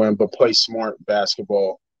to get a win, but play smart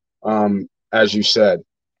basketball, as you said.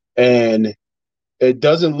 And it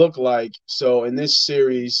doesn't look like so in this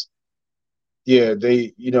series. Yeah,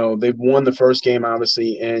 they've won the first game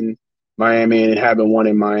obviously in Miami and haven't won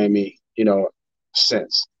in Miami,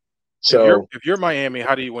 since. So if you're Miami,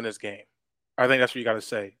 how do you win this game? I think that's what you got to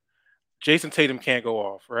say. Jason Tatum can't go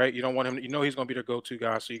off, right? You don't want him. You know he's going to be their go-to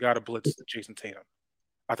guy, so you got to blitz Jason Tatum.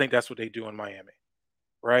 I think that's what they do in Miami,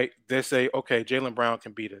 right? They say, okay, Jaylen Brown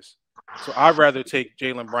can beat us. So I'd rather take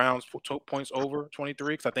Jaylen Brown's points over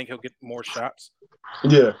 23 because I think he'll get more shots.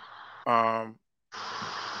 yeah.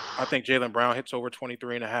 I think Jaylen Brown hits over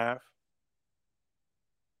 23.5.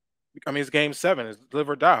 I mean, it's game 7. It's live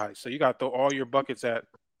or die. So you got to throw all your buckets at,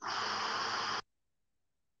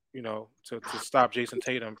 to stop Jason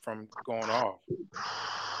Tatum from going off,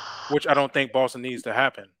 which I don't think Boston needs to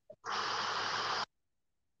happen.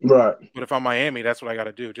 Right. But if I'm Miami, that's what I got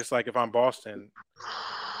to do. Just like if I'm Boston,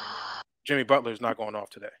 Jimmy Butler's not going off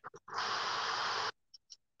today.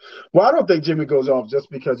 Well, I don't think Jimmy goes off just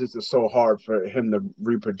because it's so hard for him to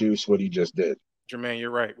reproduce what he just did. Jermaine,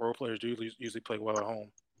 you're right. Role players do usually play well at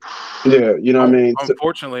home. Yeah, you know what I mean?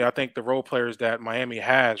 Unfortunately, I think the role players that Miami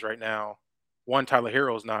has right now, one, Tyler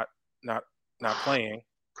Hero's not playing.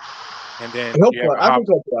 And then I think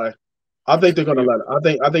he'll play. I think they're gonna let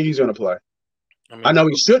him. I think he's gonna play. I know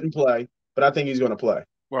he shouldn't play, but I think he's gonna play.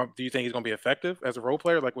 Well, do you think he's gonna be effective as a role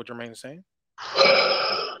player, like what Jermaine is saying?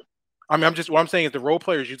 I mean, what I'm saying is the role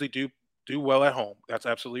players usually do well at home. That's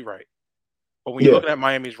absolutely right. But when you're looking at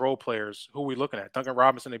Miami's role players, who are we looking at? Duncan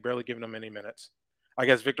Robinson, they barely giving him any minutes. I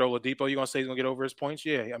guess Victor Oladipo, you're gonna say he's gonna get over his points?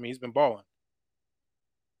 Yeah, I mean he's been balling.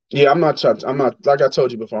 Yeah, I'm not like I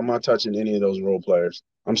told you before. I'm not touching any of those role players.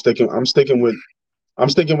 I'm sticking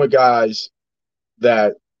with guys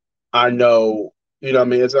that I know. You know what I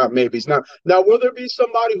mean? It's not. Now, will there be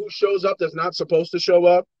somebody who shows up that's not supposed to show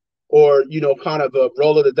up, or kind of a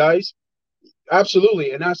roll of the dice?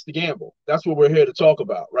 Absolutely, and that's the gamble. That's what we're here to talk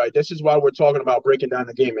about, right? This is why we're talking about breaking down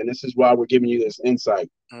the game, and this is why we're giving you this insight.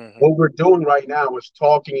 Mm-hmm. What we're doing right now is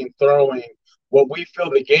talking and throwing what we feel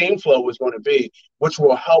the game flow is going to be, which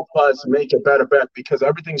will help us make a better bet because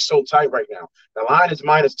everything's so tight right now. The line is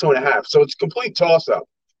 -2.5, so it's a complete toss-up.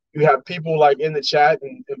 You have people like in the chat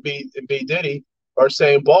and B Diddy are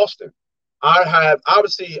saying Boston.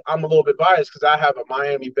 Obviously, I'm a little bit biased because I have a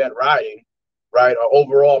Miami bet riding, right? Or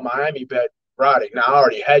overall Miami bet riding. Now I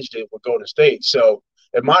already hedged it with Golden State, so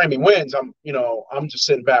if Miami wins, I'm just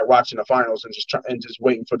sitting back watching the finals and just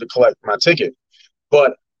waiting to collect my ticket.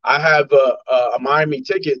 But I have a Miami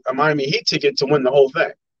Heat ticket to win the whole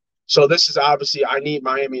thing. So this is obviously I need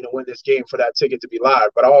Miami to win this game for that ticket to be live.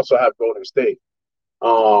 But I also have Golden State.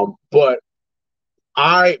 But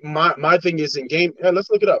my thing is in game. Let's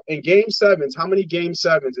look it up. In game 7s, how many game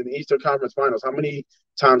 7s in the Eastern Conference Finals? How many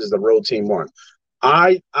times has the road team won?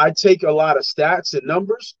 I take a lot of stats and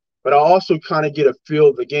numbers, but I also kind of get a feel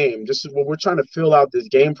of the game. This is what we're trying to fill out this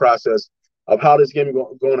game process of how this game is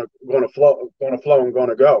going to flow and going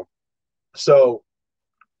to go. So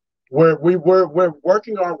we're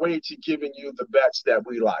working our way to giving you the bets that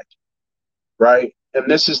we like, right? And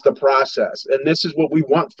this is the process, and this is what we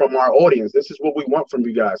want from our audience. This is what we want from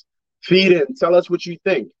you guys. Feed in, tell us what you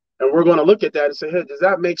think, and we're going to look at that and say, hey, does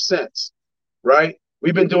that make sense, right?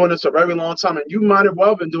 We've been doing this a very long time, and you might have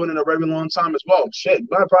well been doing it a very long time as well. Shit, you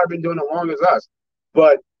might have probably been doing it as long as us.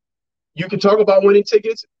 But you can talk about winning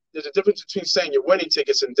tickets. There's a difference between saying you're winning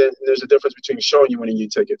tickets, and then there's a difference between showing you winning your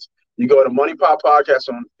tickets. You go to Money Pop Podcast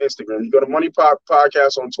on Instagram. You go to Money Pop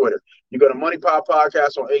Podcast on Twitter. You go to Money Pop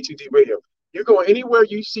Podcast on ATD Radio. You go anywhere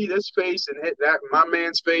you see this face and hit that my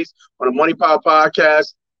man's face on a Money Pop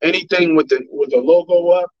Podcast, anything with the logo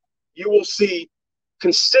up, you will see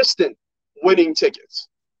consistent winning tickets.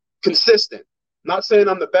 Consistent. Not saying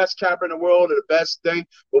I'm the best capper in the world or the best thing,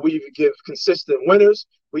 but we give consistent winners,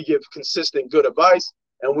 we give consistent good advice,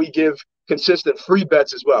 and we give consistent free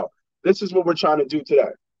bets as well. This is what we're trying to do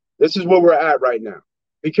today. This is where we're at right now.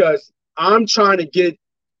 Because I'm trying to get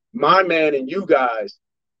my man and you guys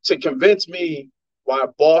to convince me why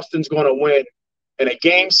Boston's going to win in a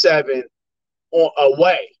game 7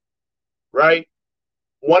 away, right?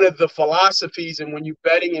 One of the philosophies, and when you're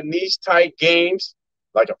betting in these tight games,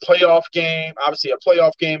 like a playoff game, obviously a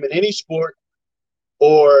playoff game in any sport,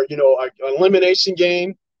 or, an elimination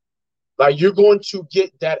game, like you're going to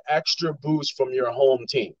get that extra boost from your home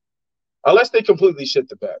team. Unless they completely shit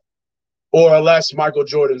the bed. Or unless Michael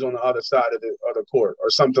Jordan's on the other side of the court or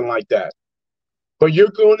something like that. But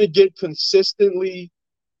you're going to get consistently,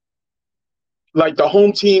 like the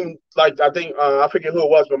home team, like I think, I forget who it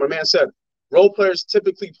was, but my man said, role players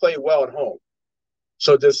typically play well at home.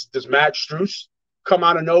 So does Max Strus come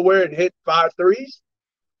out of nowhere and hit 5 threes?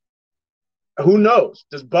 Who knows?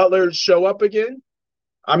 Does Butler show up again?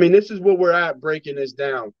 I mean, this is where we're at breaking this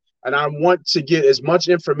down. And I want to get as much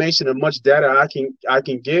information and much data I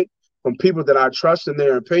can get from people that I trust in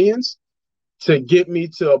their opinions to get me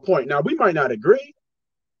to a point. Now, we might not agree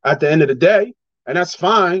at the end of the day, and that's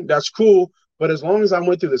fine. That's cool. But as long as I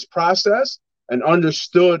went through this process and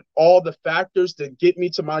understood all the factors that get me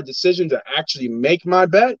to my decision to actually make my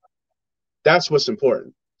bet, that's what's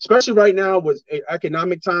important. Especially right now with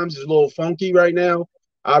economic times is a little funky right now.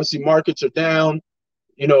 Obviously, markets are down.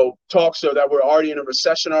 Talks are that we're already in a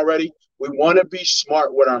recession already. We want to be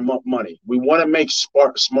smart with our money. We want to make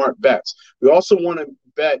smart bets. We also want to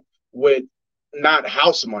bet with not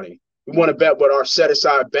house money. We want to bet with our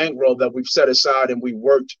set-aside bankroll that we've set aside and we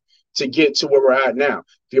worked to get to where we're at now.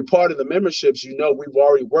 If you're part of the memberships, we've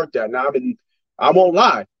already worked that. Now, I won't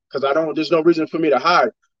lie because there's no reason for me to hide.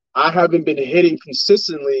 I haven't been hitting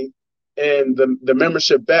consistently in the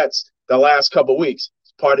membership bets the last couple of weeks.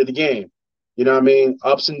 It's part of the game. You know what I mean?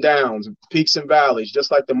 Ups and downs, peaks and valleys,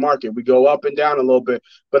 just like the market. We go up and down a little bit.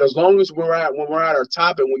 But as long as when we're at our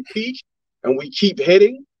top and we peak and we keep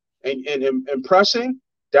hitting and pressing,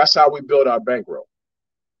 that's how we build our bankroll.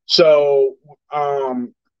 So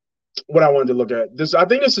what I wanted to look at this, I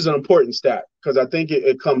think this is an important stat because I think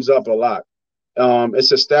it comes up a lot.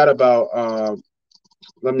 It's a stat about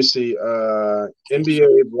let me see,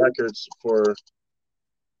 NBA records for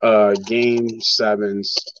Game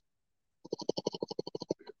 7's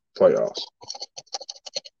playoffs.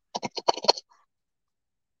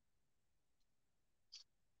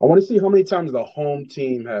 I want to see how many times the home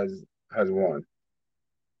team has won.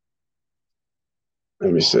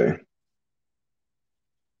 Let me see.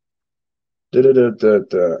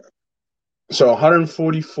 So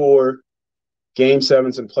 144 Game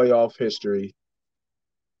 7s in playoff history.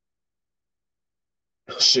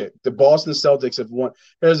 Shit, the Boston Celtics have won.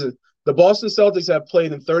 The Boston Celtics have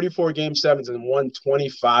played in 34 Game 7s and won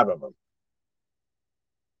 25 of them.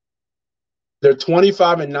 They're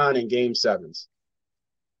 25-9 in Game 7s.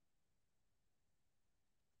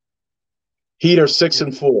 Heat are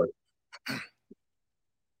 6-4.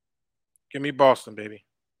 Give me Boston, baby.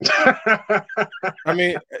 I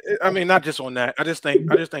mean, not just on that. I just think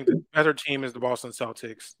the better team is the Boston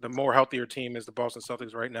Celtics. The more healthier team is the Boston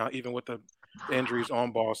Celtics right now, even with the injuries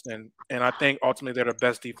on Boston. And I think ultimately they're the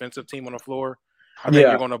best defensive team on the floor. I think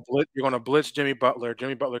you're going to blitz Jimmy Butler.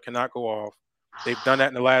 Jimmy Butler cannot go off. They've done that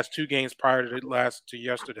in the last two games prior to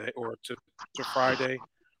yesterday or to Friday.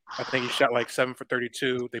 I think he shot like 7 for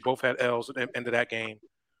 32. They both had L's at the end of that game.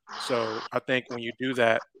 So I think when you do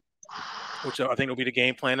that, which I think will be the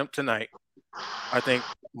game plan of tonight, I think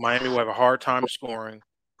Miami will have a hard time scoring,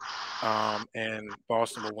 and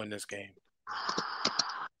Boston will win this game.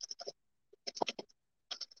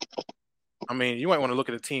 I mean, you might want to look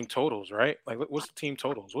at the team totals, right? Like, what's the team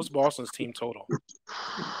totals? What's Boston's team total?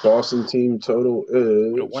 Boston team total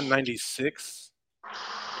is 196.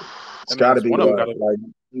 It's got to be like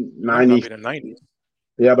 90. 90.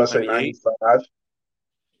 Yeah, but say 95.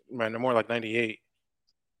 Man, they're more like 98.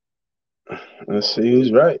 Let's see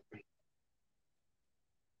who's right.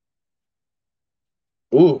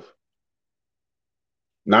 Ooh.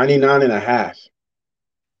 99.5.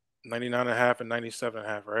 99.5 and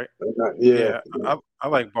 97.5, right? Yeah. I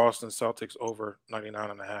like Boston Celtics over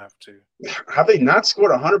 99.5 too. Have they not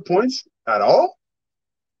scored 100 points at all?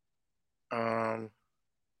 Let's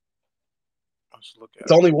look at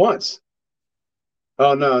it's only once.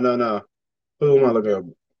 Oh, no. Who am I looking at?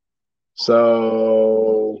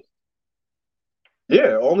 So,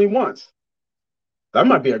 yeah, only once. That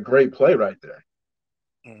might be a great play right there.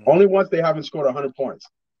 Only once they haven't scored 100 points.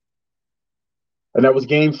 And that was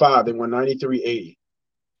Game 5. They won 93-80.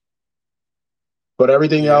 But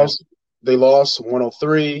everything else, they lost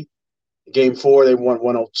 103. Game 4, they won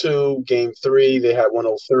 102. Game 3, they had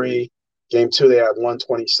 103. Game 2, they had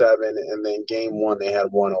 127. And then Game 1, they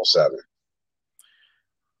had 107.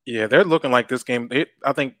 Yeah, they're looking like this game.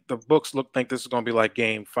 I think the books think this is going to be like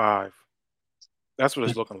Game 5. That's what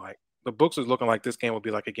it's looking like. The books is looking like this game will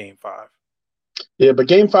be like a Game 5. Yeah, but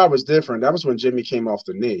Game 5 was different. That was when Jimmy came off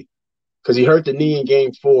the knee. Because he hurt the knee in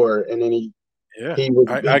Game 4, and then he played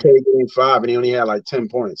Game 5, and he only had like 10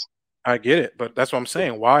 points. I get it, but that's what I'm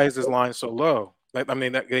saying. Why is this line so low? Like, I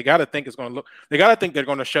mean, they got to think it's going to look. They got to think they're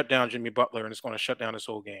going to shut down Jimmy Butler, and it's going to shut down this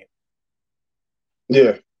whole game.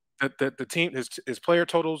 Yeah. The team, his player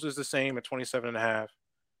totals is the same at 27.5.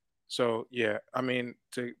 So yeah, I mean,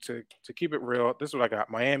 to keep it real, this is what I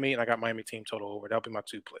got: Miami, and I got Miami team total over. That'll be my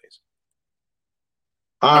 2 plays.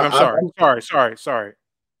 I'm sorry.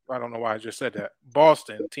 I don't know why I just said that.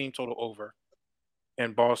 Boston team total over,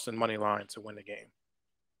 and Boston money line to win the game.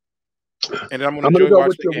 And I'm going to go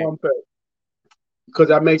watch the game because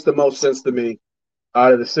that makes the most sense to me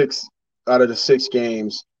out of the six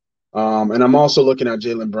games. And I'm also looking at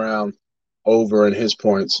Jaylen Brown over and his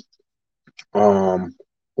points.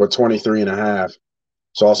 with 23.5.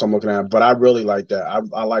 So also I'm looking at, but I really like that.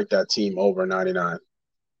 I like that team over 99.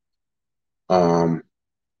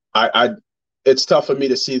 I it's tough for me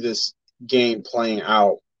to see this game playing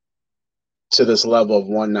out to this level of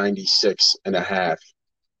 196.5.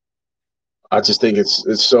 I just think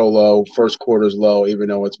it's so low. First quarter's low, even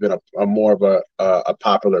though it's been a more of a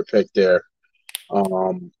popular pick there.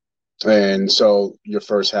 And so your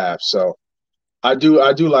first half. So I do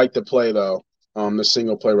like the play though. The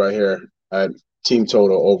single play right here at team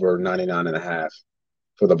total over 99.5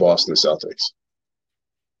 for the Boston Celtics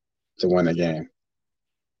to win the game.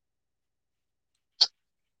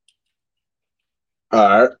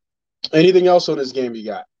 All right. Anything else on this game you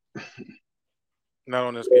got? Not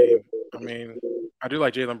on this game. I mean, I do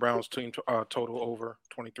like Jaylen Brown's team total over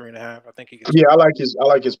 23.5. I think he gets. Yeah, I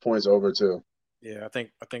like his points over too. Yeah, I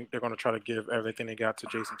think they're going to try to give everything they got to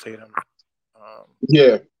Jason Tatum.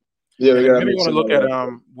 Yeah. Maybe you want to look at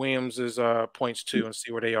Williams's points too and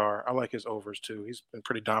see where they are. I like his overs too. He's been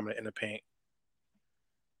pretty dominant in the paint,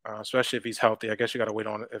 especially if he's healthy. I guess you got to wait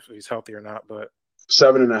on if he's healthy or not. But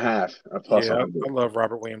 7.5. Yeah, I love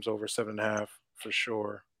Robert Williams over 7.5 for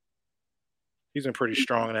sure. He's been pretty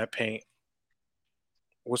strong in that paint.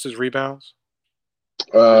 What's his rebounds?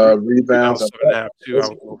 Rebounds 7.5 too. I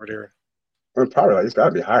would go over there. Probably it's got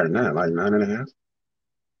to be higher than that, like 9.5.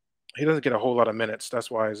 He doesn't get a whole lot of minutes. That's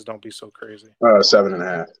why his don't be so crazy.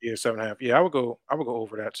 7.5. Yeah, 7.5. Yeah, I would go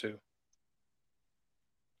over that too.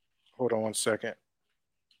 Hold on one second.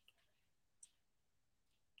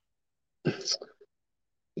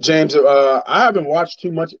 James, I haven't watched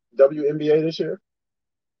too much WNBA this year.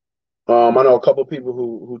 I know a couple people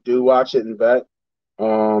who do watch it and bet,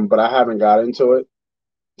 but I haven't got into it,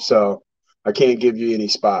 so I can't give you any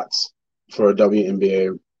spots for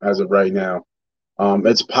WNBA as of right now.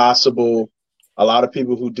 It's possible a lot of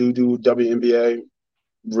people who do WNBA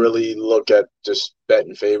really look at just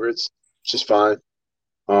betting favorites, which is fine.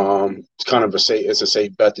 It's kind of a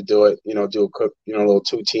safe bet to do it. Do a quick, little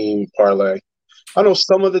 2-team parlay. I know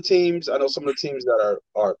some of the teams that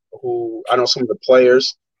are who I know some of the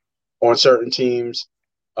players on certain teams.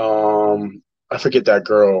 I forget that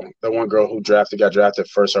one girl who got drafted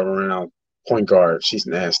first round, point guard. She's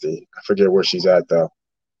nasty. I forget where she's at though.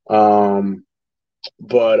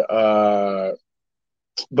 But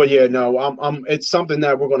yeah, no, it's something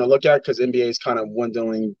that we're going to look at because NBA is kind of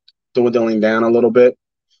dwindling down a little bit.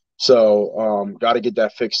 So got to get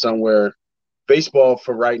that fixed somewhere. Baseball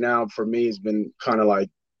for right now for me has been kind of like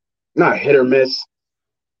not hit or miss,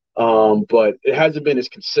 but it hasn't been as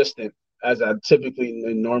consistent as I typically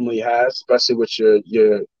normally has, especially with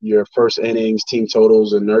your first innings, team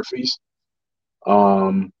totals, and nerfies.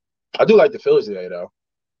 I do like the Phillies today, though.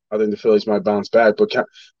 I think the Phillies might bounce back, but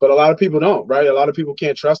a lot of people don't, right? A lot of people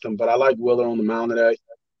can't trust them, but I like Wheeler on the mound today.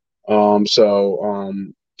 So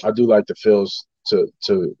I do like the Phils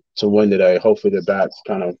to win today. Hopefully the bats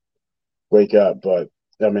kind of wake up, but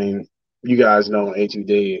I mean, you guys know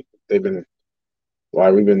A2D, the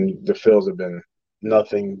Phils have been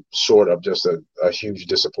nothing short of just a huge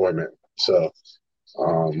disappointment. So,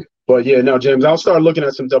 but yeah, no, James, I'll start looking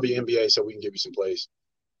at some WNBA so we can give you some plays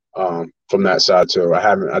from that side too.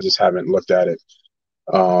 I just haven't looked at it.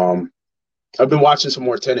 I've been watching some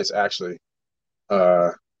more tennis actually,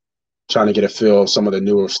 trying to get a feel of some of the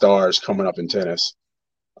newer stars coming up in tennis.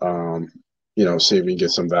 See if we can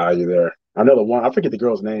get some value there. I know I forget the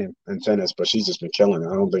girl's name in tennis, but she's just been killing it.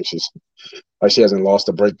 I don't think she hasn't lost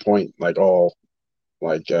a break point I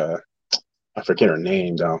forget her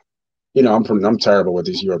name though. I'm terrible with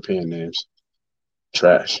these European names.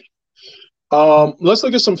 Trash. Let's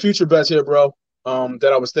look at some future bets here, bro.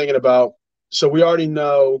 That I was thinking about. So we already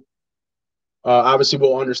know. Obviously,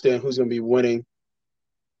 we'll understand who's going to be winning.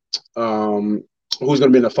 Who's going to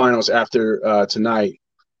be in the finals after tonight.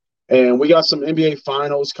 And we got some NBA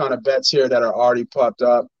Finals kind of bets here that are already popped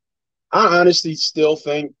up. I honestly still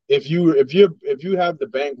think if you have the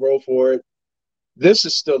bankroll for it, this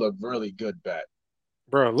is still a really good bet.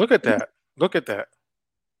 Bro, look at that. Look at that.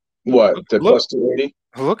 What? Plus 280?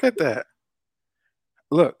 Look at that.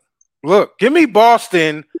 Look. Give me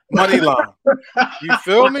Boston money line. You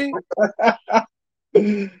feel me?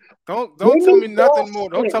 Don't tell me nothing more.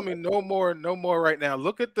 Don't tell me no more right now.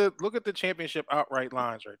 Look at the championship outright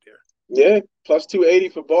lines right there. Yeah, plus 280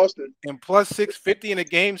 for Boston. And plus 650 in a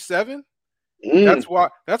game 7. That's why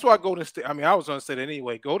Golden State. I mean, I was gonna say that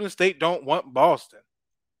anyway. Golden State don't want Boston.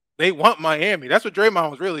 They want Miami. That's what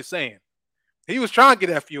Draymond was really saying. He was trying to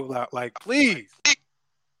get that fuel out, like, please.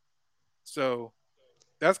 So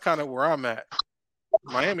that's kind of where I'm at.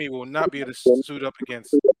 Miami will not be able to suit up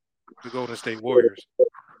against the Golden State Warriors.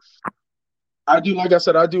 I do, like I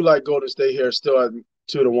said, I do like Golden State here, still at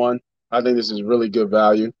 2-1. I think this is really good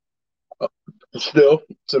value. Still,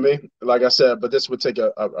 to me, like I said, but this would take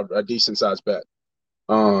a decent sized bet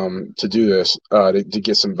to do this to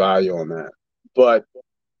get some value on that. But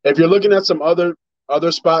if you're looking at some other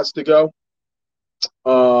spots to go,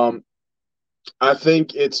 I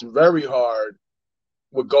think it's very hard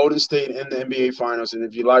with Golden State in the NBA Finals. And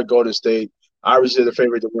if you like Golden State, obviously the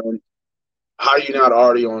favorite to win. How are you not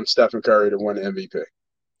already on Stephen Curry to win the MVP?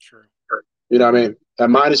 Sure. You know what I mean? At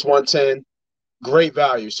 -110, great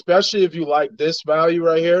value, especially if you like this value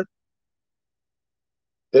right here.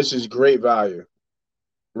 This is great value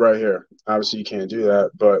right here. Obviously, you can't do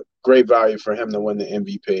that, but great value for him to win the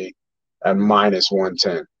MVP at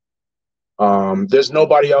 -110. There's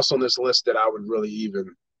nobody else on this list that I would really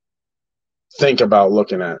even think about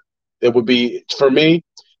looking at. It would be, for me,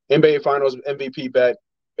 NBA Finals MVP bet,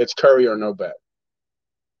 it's Curry or no bet.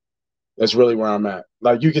 That's really where I'm at.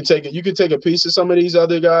 Like you can take a piece of some of these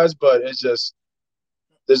other guys, but there's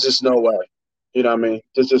just no way. You know what I mean?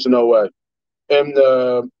 There's just no way. And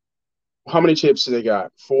how many chips do they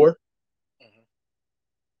got? 4?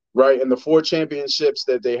 Right? And the 4 championships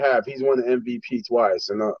that they have, he's won the MVP twice.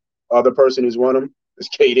 And the other person who's won them is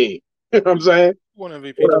KD. You know what I'm saying? Won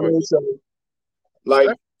MVP You know twice. what I mean? So,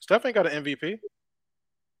 like Steph ain't got an MVP.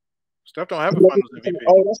 Steph don't have a Finals MVP.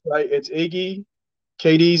 Oh, that's right. It's Iggy.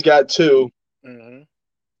 KD's got 2. Mm-hmm.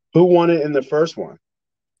 Who won it in the first one?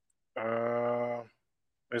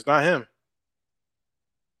 It's not him.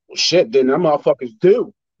 Well, shit, then them motherfuckers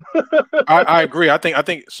do. I agree. I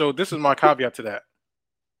think so. This is my caveat to that.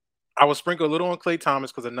 I will sprinkle a little on Klay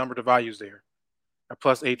Thomas because the number of values there at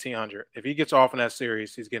plus 1,800. If he gets off in that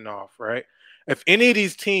series, he's getting off, right? If any of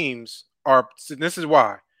these teams are, this is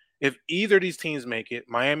why. If either of these teams make it,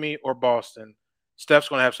 Miami or Boston, Steph's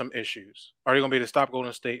going to have some issues. Are they going to be able to stop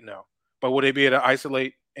Golden State? No. But will they be able to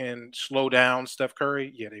isolate and slow down Steph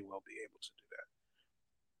Curry? Yeah, they will be able to do that.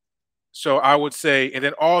 So I would say, and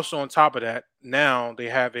then also on top of that, now they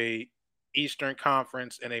have a Eastern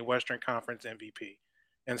Conference and a Western Conference MVP.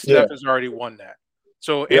 And Steph has already won that.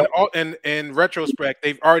 So in retrospect,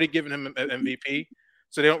 they've already given him an MVP.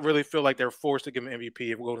 So they don't really feel like they're forced to give him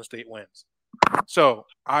MVP if Golden State wins. So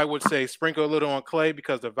I would say sprinkle a little on Klay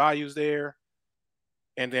because the value's there.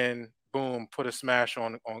 And then, boom, put a smash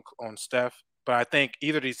on Steph. But I think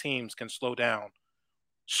either of these teams can slow down,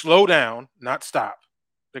 not stop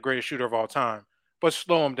the greatest shooter of all time, but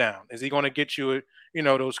slow him down. Is he going to get you,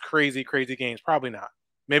 those crazy, crazy games? Probably not.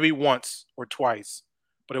 Maybe once or twice,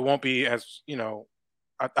 but it won't be as,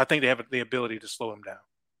 I think they have the ability to slow him down.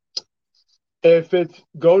 If it's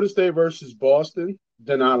Golden State versus Boston,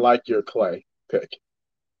 then I like your Klay pick.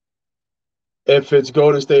 If it's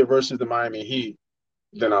Golden State versus the Miami Heat,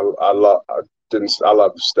 then I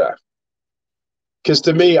love Steph. Because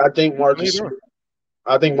to me, I think Marcus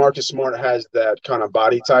Smart has that kind of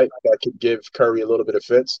body type that could give Curry a little bit of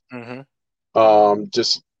fits. Mm-hmm.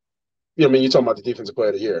 You're talking about the defensive player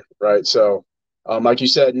of the year, right? So, like you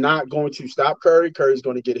said, not going to stop Curry. Curry's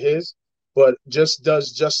going to get his, but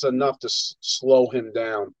does just enough to slow him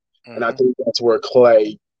down. Mm-hmm. And I think that's where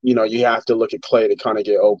Klay, you have to look at Klay to kind of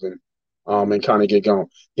get open. And kind of get going.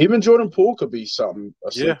 Even Jordan Poole could be something,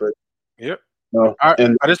 a sleeper. Yep. I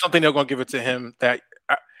just don't think they're going to give it to him.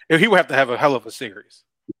 He would have to have a hell of a series.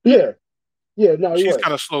 Yeah. No, he's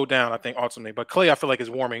kind of slowed down, I think, ultimately. But Klay, I feel like, is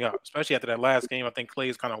warming up, especially after that last game. I think Klay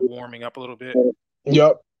is kind of warming up a little bit.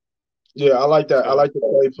 Yep. Yeah, I like that. I like the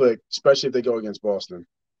Klay pick, especially if they go against Boston.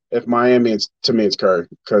 If Miami, to me, it's Curry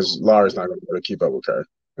because Lara's not going to be able to keep up with Curry.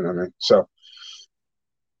 You know what I mean? So.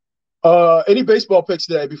 Any baseball picks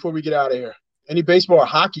today before we get out of here? Any baseball or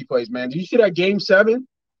hockey plays, man? Did you see that Game 7? Who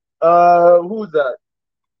was that?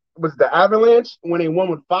 Was it the Avalanche when they won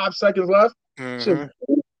with 5 seconds left? Mm-hmm.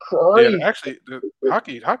 Crazy. Yeah, actually, the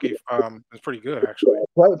hockey is pretty good, actually.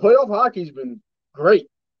 Playoff hockey's been great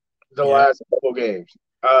the last couple games.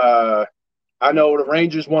 I know the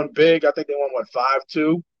Rangers won big. I think they won,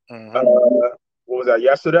 5-2? Mm-hmm. What was that,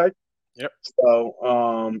 yesterday? Yep.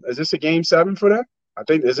 So, is this a Game 7 for them? I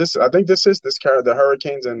think this is the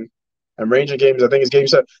Hurricanes and Ranger games. I think it's Game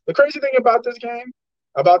 7. The crazy thing about this game,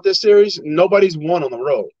 about this series, nobody's won on the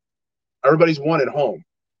road. Everybody's won at home.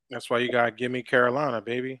 That's why you gotta give me Carolina,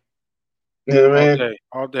 baby. You know what I mean?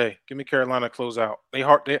 All day. Give me Carolina close out. That's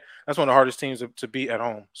one of the hardest teams to beat at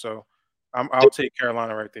home. So I'll take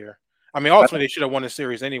Carolina right there. I mean, ultimately they should have won the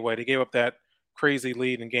series anyway. They gave up that crazy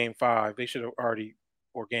lead in Game 5. They should have already,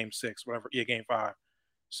 or Game 6, whatever. Yeah, Game 5.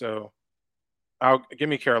 So. Give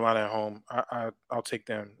me Carolina at home. I'll take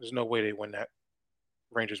them. There's no way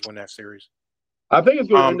Rangers win that series. I think it's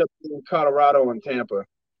going to end up in Colorado and Tampa.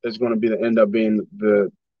 is going to be the end up being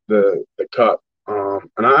the cup.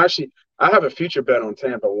 And I have a future bet on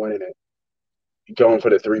Tampa winning it, going for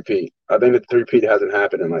the three-peat. I think the three-peat hasn't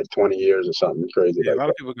happened in like 20 years or something crazy Yeah, a like lot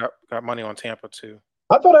that. of people got money on Tampa too.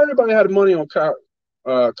 I thought everybody had money on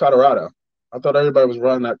Colorado. I thought everybody was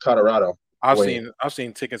running that Colorado way. I've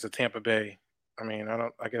seen tickets to Tampa Bay. I mean, I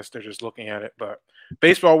guess they're just looking at it. But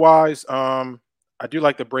baseball wise, I do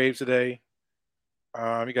like the Braves today.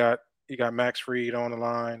 You got Max Fried on the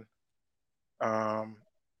line um,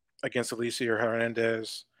 against Alicia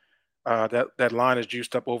Hernandez. That line is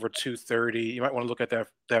juiced up over 230. You might want to look at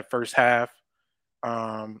that first half.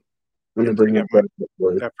 Let me And bring take that back up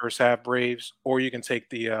for you. that first half Braves, or you can take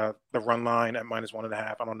the run line at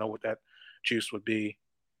 -1.5. I don't know what that juice would be,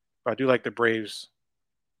 but I do like the Braves.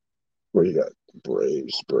 What you got?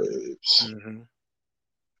 Braves. hmm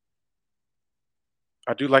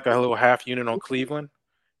I do like a little half unit on Cleveland.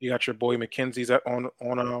 You got your boy McKenzie's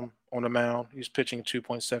on the mound. He's pitching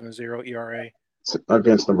 2.70 ERA.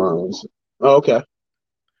 Against the Marlins. Oh, okay.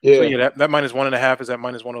 So Yeah. yeah, that -1.5 is at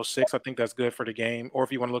 -106. I think that's good for the game. Or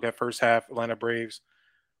if you want to look at first half Atlanta Braves,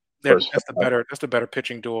 First. that's the better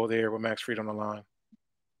pitching duel there with Max Fried on the line.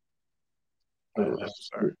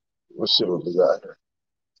 Sorry. Let's see what we got here.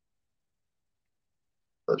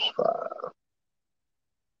 First five.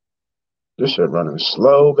 This shit running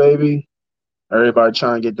slow, baby. Everybody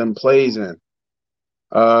trying to get them plays in.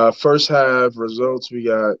 First half results, we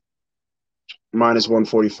got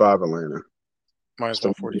 -145 Atlanta.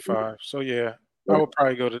 -145. So yeah, I would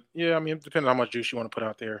probably go to I mean, depending on how much juice you want to put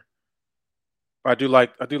out there. But I do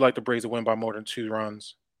like the Braves to win by more than 2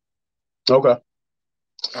 runs. Okay.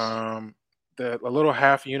 A little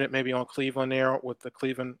half unit maybe on Cleveland there with the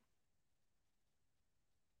Cleveland.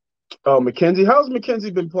 Oh, McKenzie. How's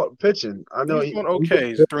McKenzie been pitching? I know He's doing okay.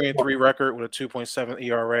 He's 3-3 record with a 2.7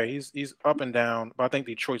 ERA. He's up and down, but I think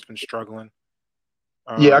Detroit's been struggling.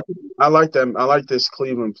 Yeah, I like them. I like this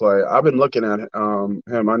Cleveland play. I've been looking at him.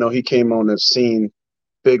 I know he came on the scene,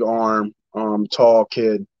 big arm, tall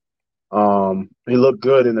kid. He looked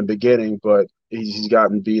good in the beginning, but he's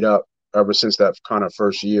gotten beat up ever since that kind of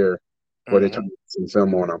first year where they kind of some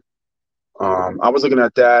film on him. I was looking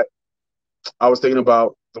at that. I was thinking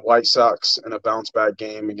about the White Sox in a bounce back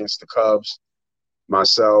game against the Cubs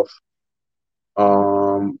myself.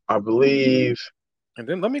 I believe. And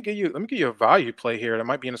then let me give you a value play here that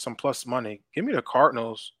might be in some plus money. Give me the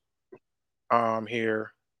Cardinals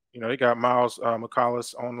here. You know, they got Miles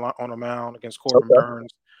McCollis on the mound against Corbin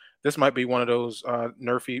Burns. This might be one of those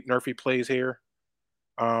nerfy plays here.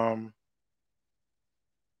 As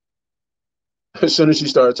soon as you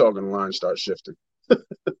started talking, the line started shifting.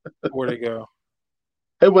 Where'd it go?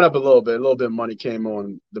 It went up a little bit. A little bit of money came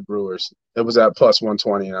on the Brewers. It was at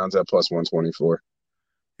 +120, and now it's at +124.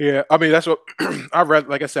 Yeah, I mean that's what I read.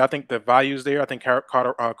 Like I said, I think the value's there. I think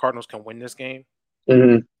Cardinals can win this game.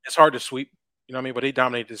 Mm-hmm. It's hard to sweep, you know what I mean? But they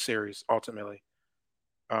dominated the series ultimately.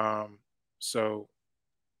 So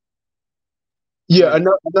yeah,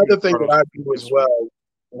 another thing that I do as well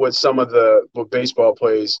with some of with baseball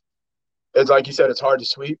plays is, like you said, it's hard to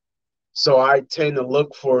sweep. So I tend to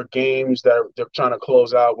look for games that they're trying to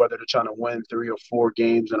close out, whether they're trying to win 3 or 4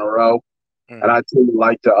 games in a row. Mm-hmm. And I tend to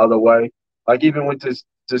like the other way. Like even with this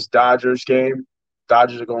Dodgers game,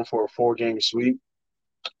 Dodgers are going for a 4-game sweep.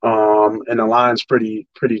 And the line's pretty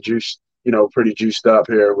juiced, pretty juiced up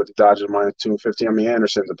here with the Dodgers -250. I mean,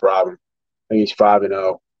 Anderson's a problem. I think he's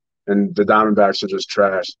 5-0, and the Diamondbacks are just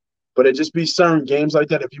trash. But it just be certain games like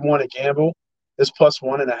that. If you want to gamble, this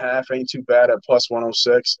 +1.5 ain't too bad at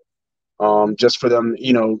 +106. Just for them,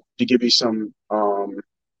 to give you some,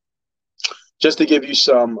 just to give you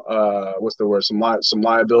some, what's the word? Some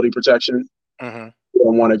liability protection. Mm-hmm. You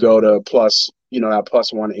don't want to go to that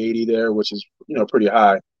 +180 there, which is, pretty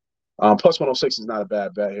high. +106 is not a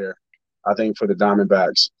bad bet here, I think, for the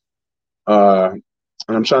Diamondbacks. And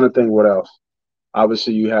I'm trying to think what else.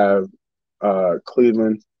 Obviously, you have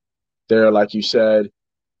Cleveland there, like you said,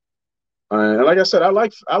 and like I said, I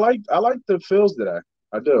like the Phils today.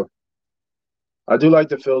 I do. I do like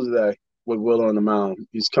the Phils today with Wheeler on the mound.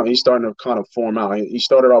 He's starting to kind of form out. He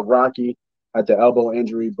started off rocky at the elbow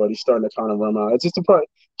injury, but he's starting to kind of run out. It's just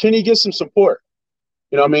can he get some support?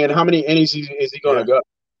 You know what I mean? How many innings is he going to go?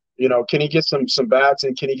 Can he get some bats,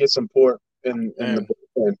 and can he get some support in the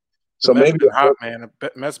bullpen? So Mets maybe been hot, man.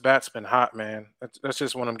 The Mets bat's been hot, man. That's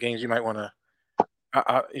just one of them games you might want to.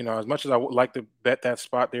 As much as I would like to bet that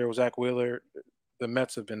spot there with Zach Wheeler, the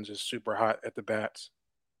Mets have been just super hot at the bats.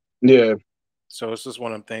 Yeah. So it's just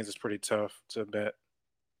one of them things that's pretty tough to bet.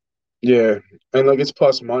 Yeah, and look, it's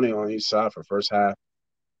plus money on each side for first half.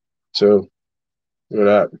 So look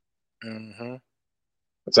at that. Mm-hmm.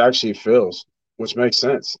 It's actually Phil's, which makes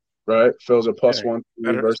sense, right? Phil's a plus Yeah, 1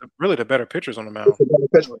 versus really the better pitchers on the mound.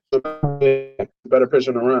 better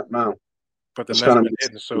pitcher on the mound. But the It's Mets kinda been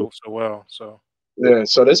hitting so well. So Yeah,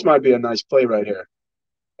 so this might be a nice play right here.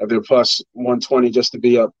 If they're plus 120 just to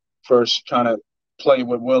be up first, kind of play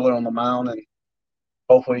with Wheeler on the mound, and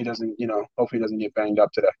hopefully he doesn't get banged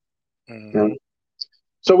up today. mm-hmm. You know?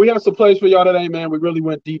 So we have some plays for y'all today, man. We really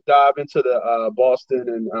went deep dive into the Boston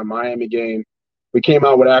and Miami game. We came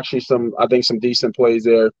out with actually some decent plays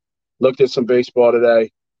there. Looked at some baseball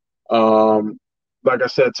today. Like I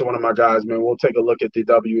said to one of my guys, man, we'll take a look at the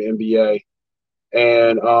WNBA.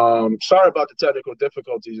 And sorry about the technical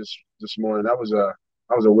difficulties this morning. That was a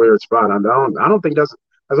weird spot. I don't think that's,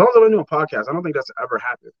 as long as I'm doing a podcast, I don't think that's ever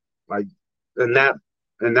happened like in that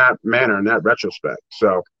manner, in that retrospect.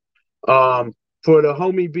 So for the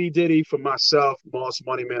homie B Diddy, for myself, Moss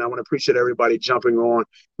Money, man, I want to appreciate everybody jumping on.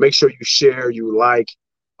 Make sure you share, you like,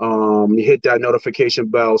 you hit that notification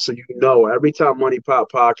bell so you know every time Money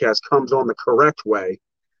Pop Podcast comes on the correct way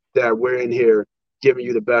that we're in here giving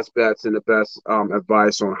you the best bets and the best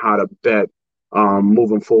advice on how to bet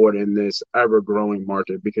moving forward in this ever-growing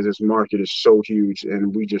market, because this market is so huge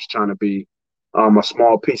and we just trying to be a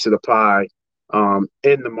small piece of the pie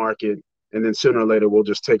in the market. And then sooner or later, we'll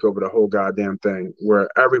just take over the whole goddamn thing where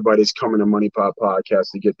everybody's coming to Money Pop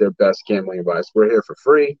Podcast to get their best gambling advice. We're here for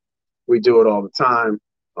free. We do it all the time.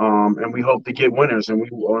 And we hope to get winners. And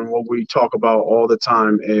what we talk about all the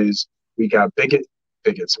time is we got bigots.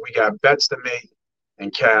 We got bets to make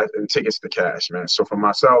and cash and tickets to cash, man. So for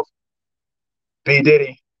myself, B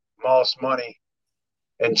Diddy, Moss Money,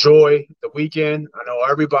 enjoy the weekend. I know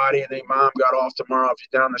everybody and their mom got off tomorrow. If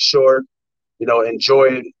you're down the shore, enjoy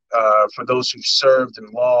it. For those who served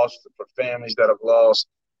and lost, for families that have lost,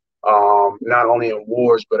 not only in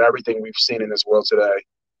wars, but everything we've seen in this world today.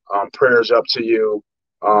 Prayers up to you.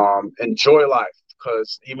 Enjoy life,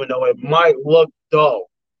 because even though it might look dull,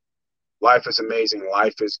 life is amazing.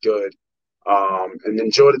 Life is good. And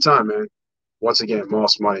enjoy the time, man. Once again,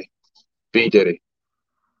 Moss Money, B Diddy.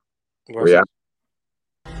 Yeah.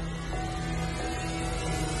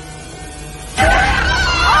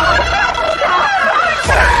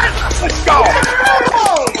 Let's go!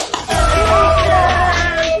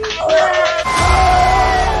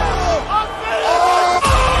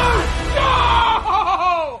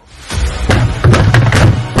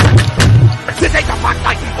 This ain't the Rock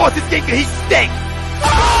Tyson. Austin Ginker, he stinks!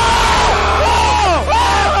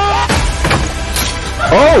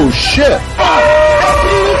 Oh, shit!